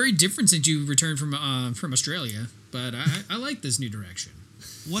 you've been very different since you returned from Australia, but I like this new direction.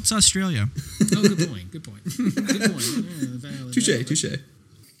 What's Australia? Oh, good point. Good point. Good point. Yeah, valid. Touche.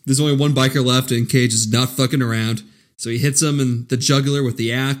 There's only one biker left, and Cage is not fucking around. So he hits him in the jugular with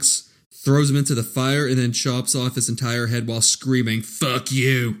the axe, throws him into the fire, and then chops off his entire head while screaming, "Fuck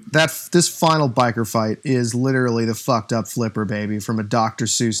you!" This final biker fight is literally the fucked up Flipper baby from a Dr.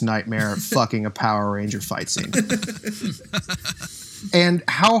 Seuss nightmare fucking a Power Ranger fight scene. And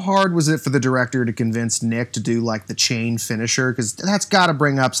how hard was it for the director to convince Nick to do like the chain finisher? Because that's got to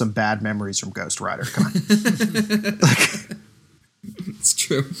bring up some bad memories from Ghost Rider. Come on. It's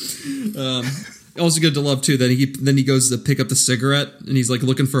true. Also good to love too that he goes to pick up the cigarette and he's like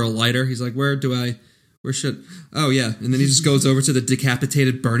looking for a lighter. He's like, where should? Oh yeah, and then he just goes over to the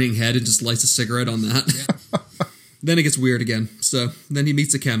decapitated burning head and just lights a cigarette on that. Yeah. Then it gets weird again. So then he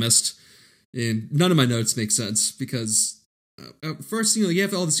meets a chemist, and none of my notes make sense because first you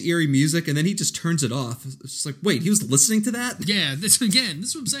have all this eerie music and then he just turns it off. It's just like, wait, he was listening to that? Yeah, this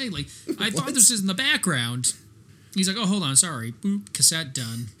is what I'm saying. Like, I thought this was in the background. He's like, oh, hold on, sorry. Boop, cassette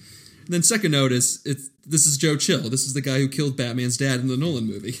done. And then second note is this is Joe Chill. This is the guy who killed Batman's dad in the Nolan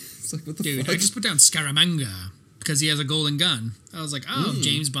movie. It's like, what the Dude, fuck? I just put down Scaramanga. because he has a golden gun. I was like, oh,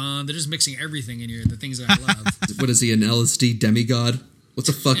 James Bond. They're just mixing everything in here, the things that I love. What is he, an LSD demigod? What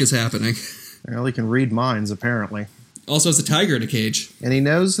the fuck is happening? Well, he can read minds, apparently. Also has a tiger in a cage. And he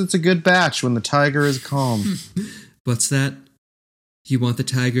knows it's a good batch when the tiger is calm. What's that? You want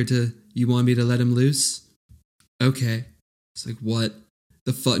me to let him loose? Okay. It's like, what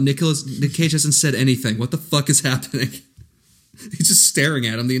the fuck? Nick Cage hasn't said anything. What the fuck is happening? He's just staring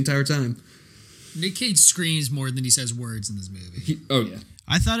at him the entire time. Nick Cage screams more than he says words in this movie. Oh, yeah.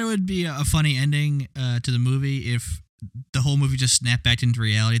 I thought it would be a funny ending to the movie if the whole movie just snapped back into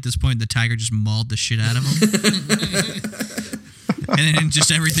reality. At this point, the tiger just mauled the shit out of him. And then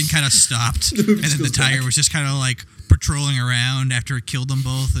just everything kind of stopped. And then the tiger was just kind of like patrolling around after it killed them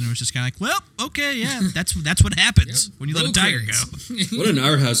both. And it was just kind of like, well, okay, yeah, that's what happens when you let a tiger go. What an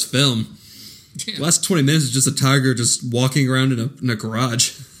art house film. Yeah. The last 20 minutes is just a tiger just walking around in a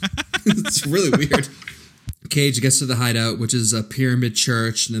garage. It's really weird. Cage gets to the hideout, which is a pyramid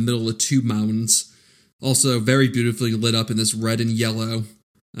church in the middle of two mountains. Also very beautifully lit up in this red and yellow.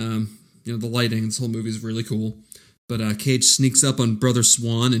 The lighting in this whole movie is really cool. But Cage sneaks up on Brother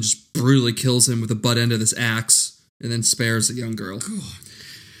Swan and just brutally kills him with the butt end of this axe, and then spares the young girl.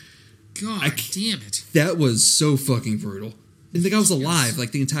 God damn it. That was so fucking brutal. And the guy was alive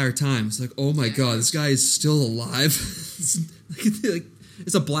like the entire time. It's like, oh my god, this guy is still alive.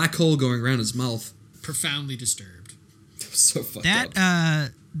 It's a black hole going around his mouth. Profoundly disturbed. So fucked up.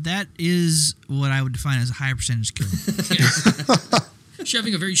 That is what I would define as a high percentage kill.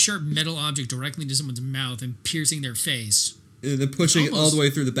 Shoving a very sharp metal object directly into someone's mouth and piercing their face. And then pushing it all the way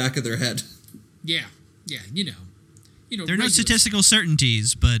through the back of their head. Yeah, you know. There are no statistical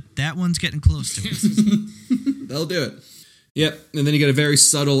certainties, but that one's getting close to it. They'll do it. Yep, and then you get a very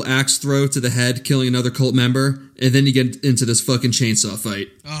subtle axe throw to the head, killing another cult member, and then you get into this fucking chainsaw fight.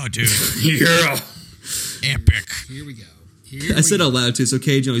 Oh, dude. Yeah. Epic. Here we go. I said out loud too, so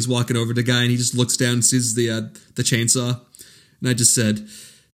Cage, he's walking over to the guy, and he just looks down and sees the chainsaw, and I just said,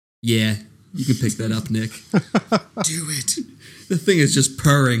 yeah, you can pick that up, Nick. Do it. The thing is just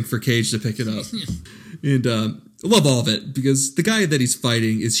purring for Cage to pick it up. And I love all of it, because the guy that he's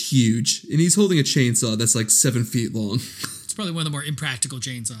fighting is huge, and he's holding a chainsaw that's like 7 feet long. It's probably one of the more impractical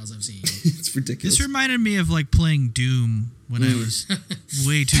chainsaws I've seen. It's ridiculous. This reminded me of like playing Doom when I was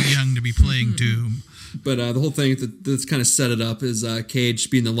way too young to be playing Doom. But the whole thing that's kind of set it up is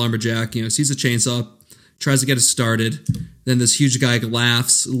Cage, being the lumberjack, sees a chainsaw, tries to get it started. Then this huge guy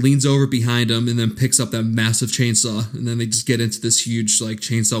laughs, leans over behind him, and then picks up that massive chainsaw. And then they just get into this huge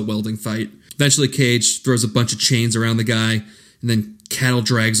chainsaw welding fight. Eventually, Cage throws a bunch of chains around the guy, and then cattle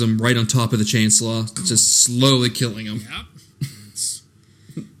drags him right on top of the chainsaw, just slowly killing him. Yep.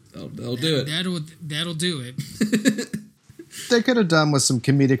 That'll do it. That'll do it. They could have done with some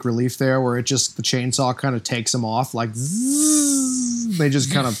comedic relief there, where the chainsaw kind of takes him off, like zzz, they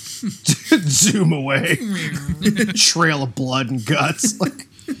just kind of zoom away, trail of blood and guts, and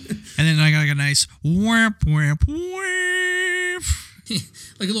then I got like a nice whamp whamp whamp,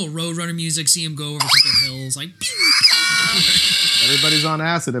 like a little Roadrunner music. See him go over a couple hills, like. Everybody's on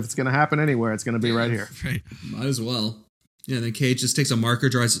acid. If it's going to happen anywhere, it's going to be right here. Right. Might as well. Yeah, then Cage just takes a marker,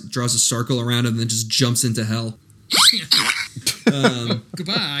 draws a circle around him, and then just jumps into hell.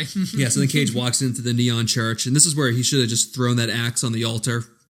 Goodbye. Yeah, so then Cage walks into the neon church, and this is where he should have just thrown that axe on the altar,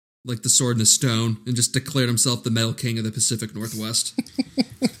 like the sword in the stone, and just declared himself the Metal King of the Pacific Northwest.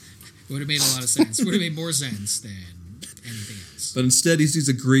 Would have made a lot of sense. Would have made more sense than anything else. But instead, he sees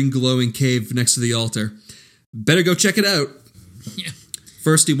a green glowing cave next to the altar. Better go check it out. Yeah.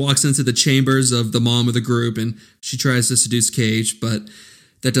 First, he walks into the chambers of the mom of the group, and she tries to seduce Cage, but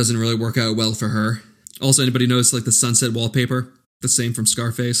that doesn't really work out well for her. Also, anybody notice the sunset wallpaper? The same from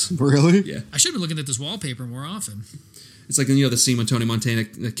Scarface. Really? Yeah. I should have been looking at this wallpaper more often. It's like, the scene when Tony Montana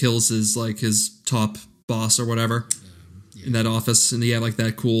kills his top boss or whatever in that office, and he had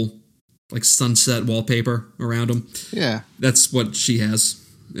that cool sunset wallpaper around him. Yeah. That's what she has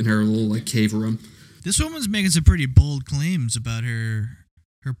in her little cave room. This woman's making some pretty bold claims about her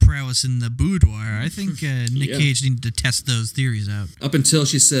prowess in the boudoir. I think Nick Cage needed to test those theories out. Up until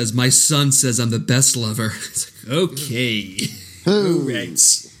she says, "My son says I'm the best lover." It's like, okay. All right.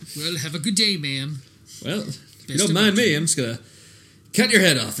 Well, have a good day, ma'am. Well, if you don't mind me, I'm just going to cut your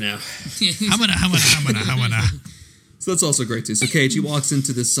head off now. Hamana. So that's also great, too. So Cage, he walks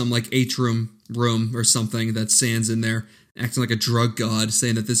into this atrium room or something that Sans in there, acting like a drug god,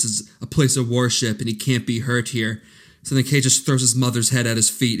 saying that this is a place of worship and he can't be hurt here. So then Cage just throws his mother's head at his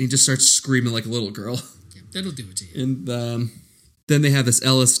feet and he just starts screaming like a little girl. Yeah, that'll do it to you. And then they have this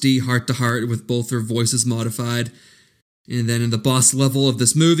LSD heart-to-heart with both their voices modified. And then in the boss level of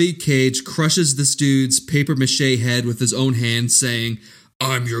this movie, Cage crushes this dude's paper mache head with his own hand, saying,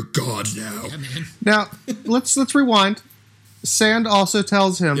 "I'm your god now." Yeah, man. Now, let's rewind. Sand also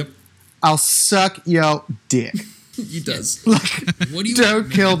tells him, Yep. "I'll suck yo dick. He does. What do you Don't want,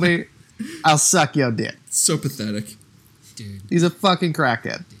 man? kill me. I'll suck yo dick." So pathetic. Dude. He's a fucking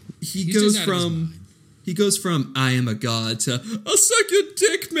crackhead. He He's goes just out of his from mind. "I am a god" to "I'll suck your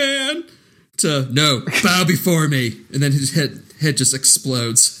dick, man," to "No, bow before me," and then his head just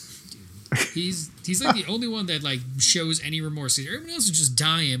explodes. He's like the only one that like shows any remorse. Everyone else is just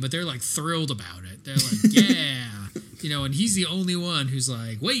dying, but they're like thrilled about it. They're like, yeah, and he's the only one who's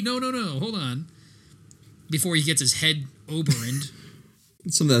like, wait, no, hold on, before he gets his head oberoned.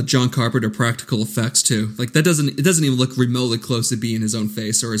 Some of that John Carpenter practical effects too. Like it doesn't even look remotely close to being his own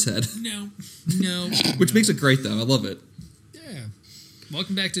face or his head, No, which makes it great though. I love it. yeah.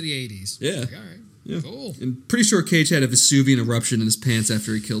 Welcome back to the 80s. Yeah. Like, all right, Yeah. cool. And pretty sure Cage had a Vesuvian eruption in his pants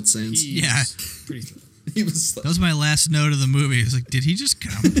after he killed Sands. He's Yeah. pretty thrilled. He was That was my last note of the movie. It's like, did he just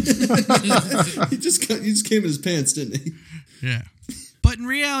come? he just came in his pants, didn't he? Yeah. But in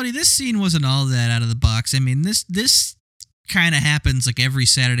reality, this scene wasn't all that out of the box. I mean, this kind of happens like every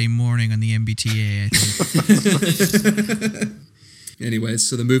Saturday morning on the MBTA, I think. Anyways,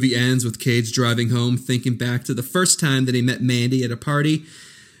 so the movie ends with Cage driving home, thinking back to the first time that he met Mandy at a party,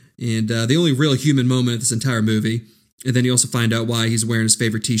 and the only real human moment of this entire movie. And then you also find out why he's wearing his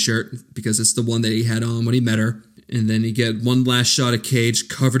favorite t-shirt, because it's the one that he had on when he met her. And then you get one last shot of Cage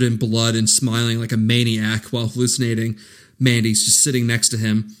covered in blood and smiling like a maniac while hallucinating Mandy's just sitting next to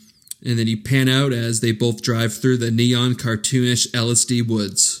him. And then you pan out as they both drive through the neon cartoonish LSD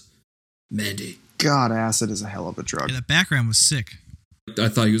woods. Mandy. God, acid is a hell of a drug. Yeah, the background was sick. I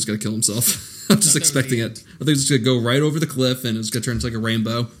thought he was going to kill himself. I'm just That was expecting the it. I think he was going to go right over the cliff and it was going to turn into like a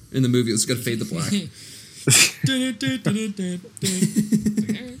rainbow. In the movie, it was going to fade to black.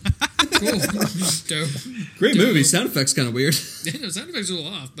 Cool. Dope. Great movie. Sound effects kind of weird. No, sound effects are a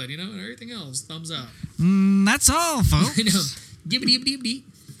little off, but everything else, thumbs up. That's all, folks. Gibbity gibbity gibbity.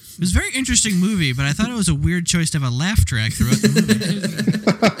 It was a very interesting movie, but I thought it was a weird choice to have a laugh track throughout the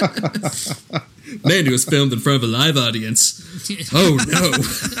movie. Mandy was filmed in front of a live audience. Oh no.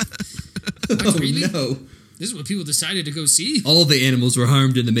 Oh Really? no. This is what people decided to go see. All the animals were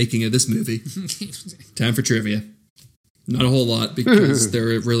harmed in the making of this movie. Time for trivia. Not a whole lot because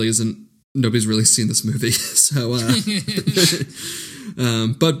there really isn't. Nobody's really seen this movie. So,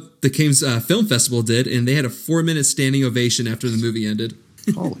 but the Cannes Film Festival did, and they had a 4-minute standing ovation after the movie ended.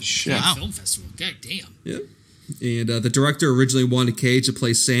 Holy shit. Yeah, film festival. God damn. Yeah. And the director originally wanted Cage to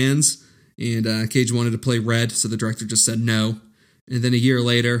play Sands, and Cage wanted to play Red, so the director just said no. And then a year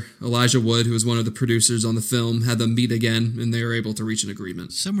later, Elijah Wood, who was one of the producers on the film, had them meet again, and they were able to reach an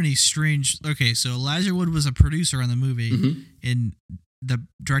agreement. So many strange. Okay, so Elijah Wood was a producer on the movie, and the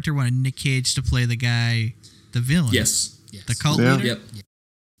director wanted Nick Cage to play the guy, the villain. Yes. Yes. The cult Yeah. leader. Yep.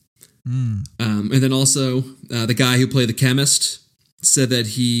 Mm. And then also, the guy who played the chemist said that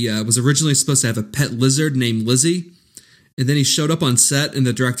he was originally supposed to have a pet lizard named Lizzie, and then he showed up on set, and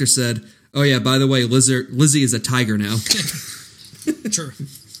the director said, "Oh yeah, by the way, Lizzie is a tiger now." Sure.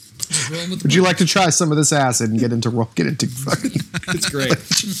 Just rolling with the Would you like to try some of this acid and get into fucking It's great.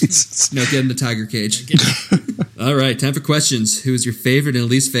 Jesus? No, get in the tiger cage. All right, time for questions. Who is your favorite and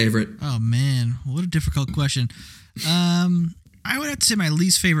least favorite? Oh man, what a difficult question. I would have to say my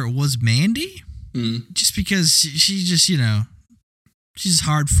least favorite was Mandy, just because she just she's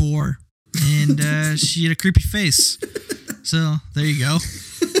hard and she had a creepy face. So there you go.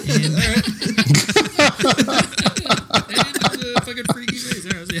 And, fucking freaky face.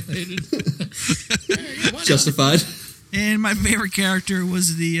 Justified. and my favorite character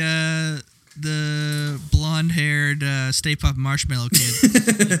was the blonde-haired Stay Puft Marshmallow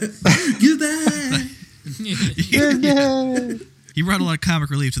Kid. Goodbye. He brought a lot of comic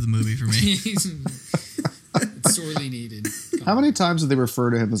relief to the movie for me. It's sorely needed. How many times did they refer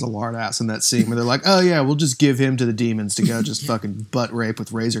to him as a lard ass in that scene where they're like, "Oh yeah, we'll just give him to the demons to go just fucking butt rape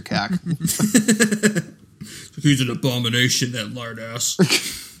with razor cack." He's an abomination, that lard ass.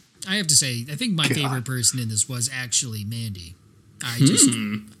 I have to say, I think my favorite person in this was actually Mandy. I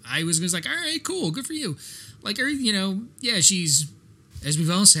was just like, all right, cool, good for you. Like, yeah, she's, as we've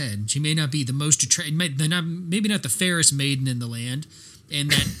all said, she may not be the most maybe not the fairest maiden in the land, and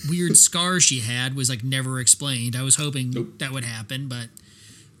that weird scar she had was like never explained. I was hoping that would happen, but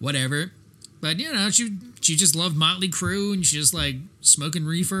whatever. But she just loved Motley Crue, and she just like smoking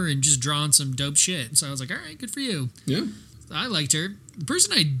reefer and just drawing some dope shit. So I was like, all right, good for you. Yeah. I liked her. The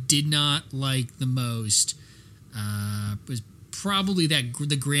person I did not like the most was probably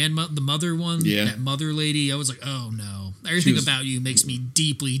the grandma, the mother one, Yeah. that mother lady. I was like, oh no, everything was- about you makes me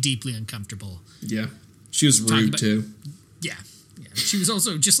deeply, deeply uncomfortable. Yeah. She was Talking rude, about- too. Yeah. She was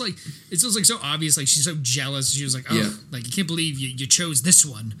also just like, it's just like so obvious. Like she's so jealous. She was like, oh, Yeah. like you can't believe you chose this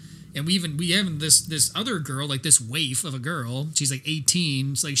one. And we have this other girl, like this waif of a girl. She's like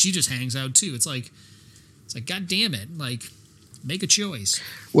 18. It's like she just hangs out too. It's like, God damn it. Like, make a choice.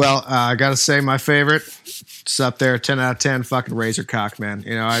 Well, I gotta say, my favorite, it's up there, 10 out of 10, fucking Razor Cock, man.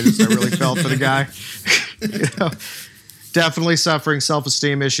 You know, I really felt for the guy. You know, definitely suffering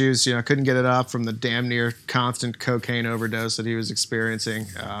self-esteem issues. You know, couldn't get it up from the damn near constant cocaine overdose that he was experiencing.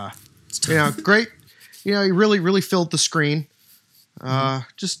 You know, great. You know, he really filled the screen.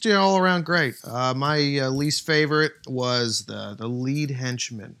 Just, you know, all around great. My least favorite was the lead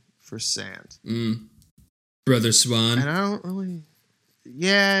henchman for Sand. Brother Swan. And I don't really.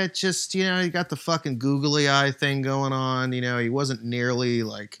 Yeah, it's just, you know, he got the fucking googly eye thing going on. You know, he wasn't nearly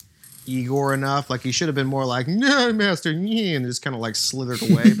like Igor enough. Like, he should have been more like, no, Master, yeah, and just kind of like slithered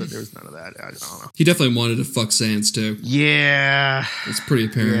away, but there was none of that. I don't know. He definitely wanted to fuck Sans, too. Yeah. It's pretty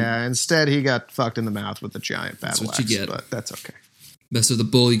apparent. Yeah, instead he got fucked in the mouth with a giant battle what you axe, get. but that's okay. Mess with the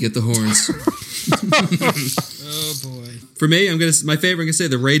bull, you get the horns. Oh boy. For me, my favorite, I'm gonna say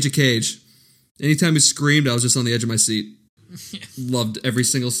the Rage of Cage. Anytime he screamed, I was just on the edge of my seat. Loved every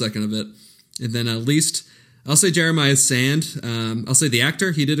single second of it. And then at least, I'll say Jeremiah Sand. I'll say the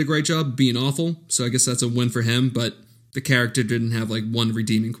actor, he did a great job being awful, so I guess that's a win for him, but the character didn't have like one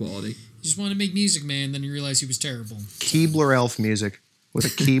redeeming quality. He just wanted to make music, man. Then he realized he was terrible. Keebler elf music with a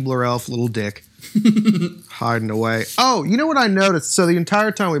Keebler elf little dick hiding away. Oh, you know what I noticed? So the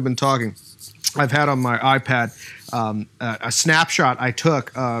entire time we've been talking, I've had on my iPad a snapshot I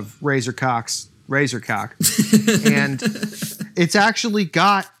took of Razor Cock, and it's actually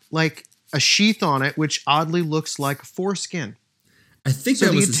got like a sheath on it, which oddly looks like a foreskin. I think So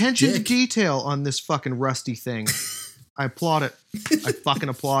that the was his attention to dick. detail on this fucking rusty thing, I applaud it. I fucking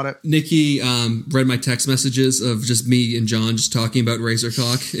applaud it. Nikki read my text messages of just me and John just talking about Razor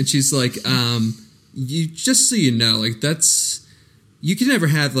Cock, and she's like, you just so you know, like you can never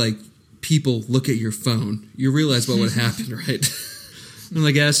have like people look at your phone. You realize what would happen, right? I'm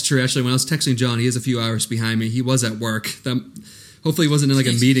like, yeah, that's true. Actually, when I was texting John, he is a few hours behind me. He was at work. Hopefully he wasn't in like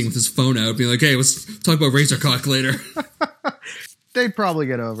a meeting with his phone out, being like, hey, let's talk about Razor Cock later. They'd probably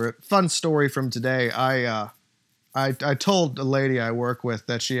get over it. Fun story from today. I told a lady I work with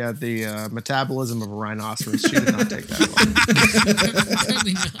that she had the metabolism of a rhinoceros. She did not take that well.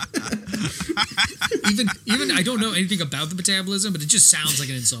 Apparently not. Even I don't know anything about the metabolism, but it just sounds like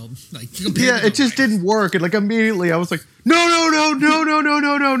an insult. Like Yeah, it just didn't work. And like immediately I was like, no,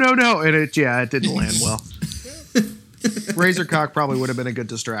 and it didn't land well. Razor Cock probably would have been a good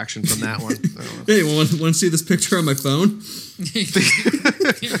distraction from that one. I don't know. Hey, want to see this picture on my phone?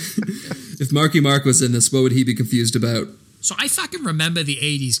 If Marky Mark was in this, what would he be confused about? So I fucking remember the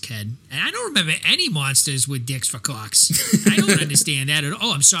 80s, Ken. And I don't remember any monsters with dicks for cocks. I don't understand that at all.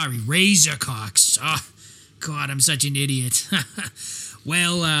 Oh, I'm sorry. Razor cocks. Oh, God, I'm such an idiot.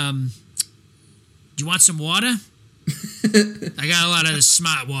 Well, do you want some water? I got a lot of the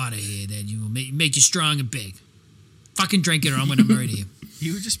smart water here that will make you strong and big. Fucking drink it or I'm going to murder you.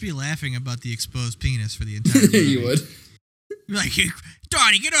 You would just be laughing about the exposed penis for the entire movie. You would. You're like, hey,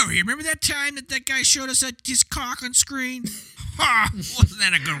 Donnie, get over here. Remember that time that guy showed us his cock on screen? Ha! Wasn't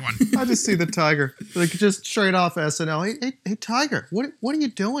that a good one? I just see the tiger, like just straight off SNL. Hey, Tiger, what are you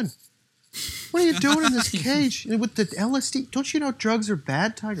doing? What are you doing in this cage with the LSD? Don't you know drugs are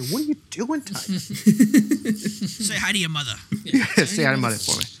bad, Tiger? What are you doing, Tiger? Say hi to your mother. Say hi to mother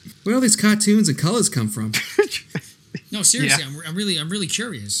for me. Where all these cartoons and colors come from? No, seriously, Yeah. I'm really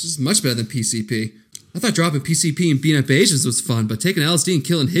curious. This is much better than PCP. I thought dropping PCP and beating up Asians was fun, but taking LSD and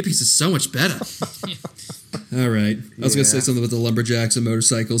killing hippies is so much better. All right. I was going to say something with the lumberjacks and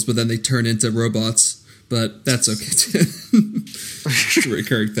motorcycles, but then they turn into robots. But that's okay, too. It's a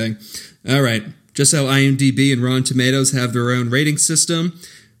recurring thing. All right. Just how IMDb and Rotten Tomatoes have their own rating system,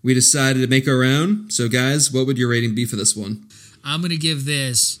 we decided to make our own. So, guys, what would your rating be for this one? I'm going to give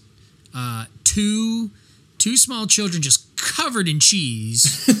this two small children just covered in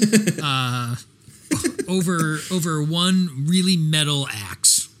cheese over one really metal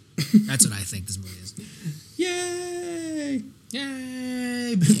axe. That's what I think this movie is. Yay!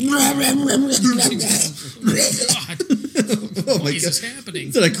 Yay! Oh Why my is God. this happening?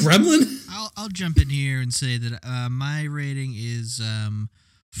 Is that a gremlin? I'll jump in here and say that my rating is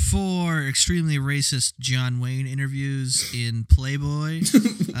 4 extremely racist John Wayne interviews in Playboy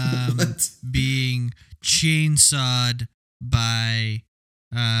being chainsawed by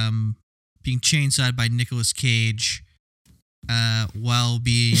Nicolas Cage while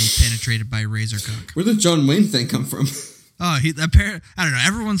being penetrated by a razor cock. Where did John Wayne thing come from? Oh, I don't know.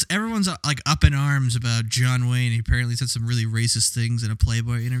 Everyone's like up in arms about John Wayne. He apparently said some really racist things in a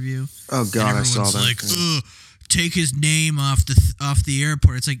Playboy interview. Oh God, I saw Everyone's that. like, "Ugh, take his name off the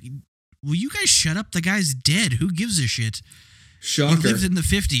airport." It's like, will you guys shut up? The guy's dead. Who gives a shit? He Shocker. lived in the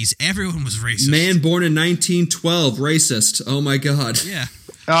 50s. Everyone was racist. Man born in 1912, racist. Oh my God. Yeah.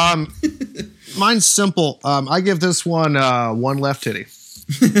 Mine's simple. I give this one one left titty.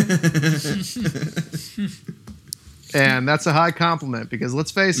 And that's a high compliment because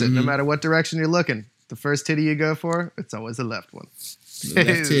let's face it, no matter what direction you're looking, the first titty you go for, it's always the left one. The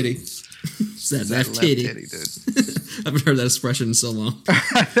left titty. It's that left titty. dude. I haven't heard that expression in so long.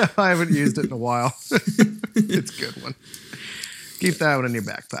 I haven't used it in a while. It's a good one. Keep that one in your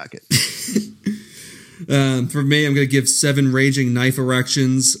back pocket. For me, I'm going to give 7 raging knife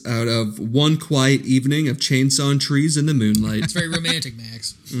erections out of 1 quiet evening of chainsawing trees in the moonlight. It's very romantic,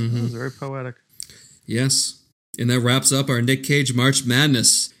 Max. That was very poetic. Yes. And that wraps up our Nick Cage March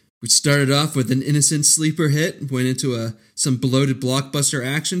Madness. We started off with an innocent sleeper hit, went into some bloated blockbuster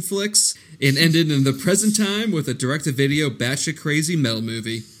action flicks, and ended in the present time with a direct-to-video batshit crazy metal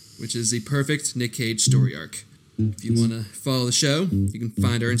movie, which is the perfect Nick Cage story arc. If you want to follow the show, you can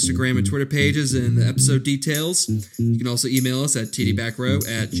find our Instagram and Twitter pages in the episode details. You can also email us at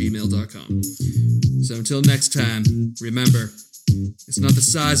tdbackrow@gmail.com. So until next time, remember, it's not the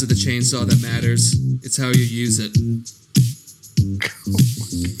size of the chainsaw that matters, it's how you use it.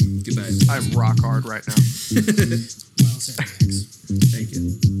 Goodbye. I'm rock hard right now. Well said, Max. Thank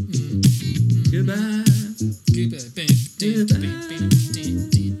you. Goodbye. Goodbye.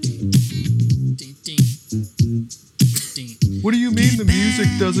 What do you mean the music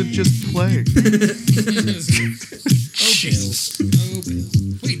doesn't just play? Oh, Bill.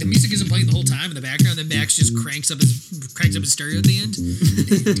 Wait, the music isn't playing the whole time in the background. Then Max just cranks up his stereo at the end.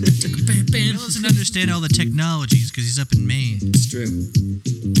 He doesn't understand all the technologies because he's up in Maine. It's true.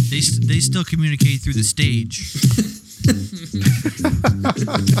 They still communicate through the stage.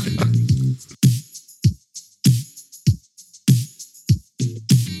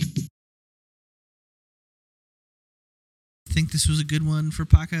 I think this was a good one for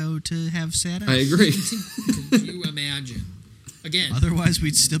Paco to have sat I out. agree. Could you imagine? Again, Otherwise,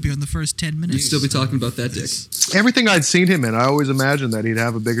 we'd still be on the first 10 minutes. We'd still be talking about that dick. Everything I'd seen him in, I always imagined that he'd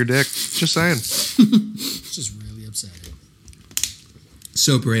have a bigger dick. Just saying. it's just really upsetting.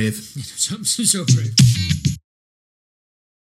 So brave. So brave.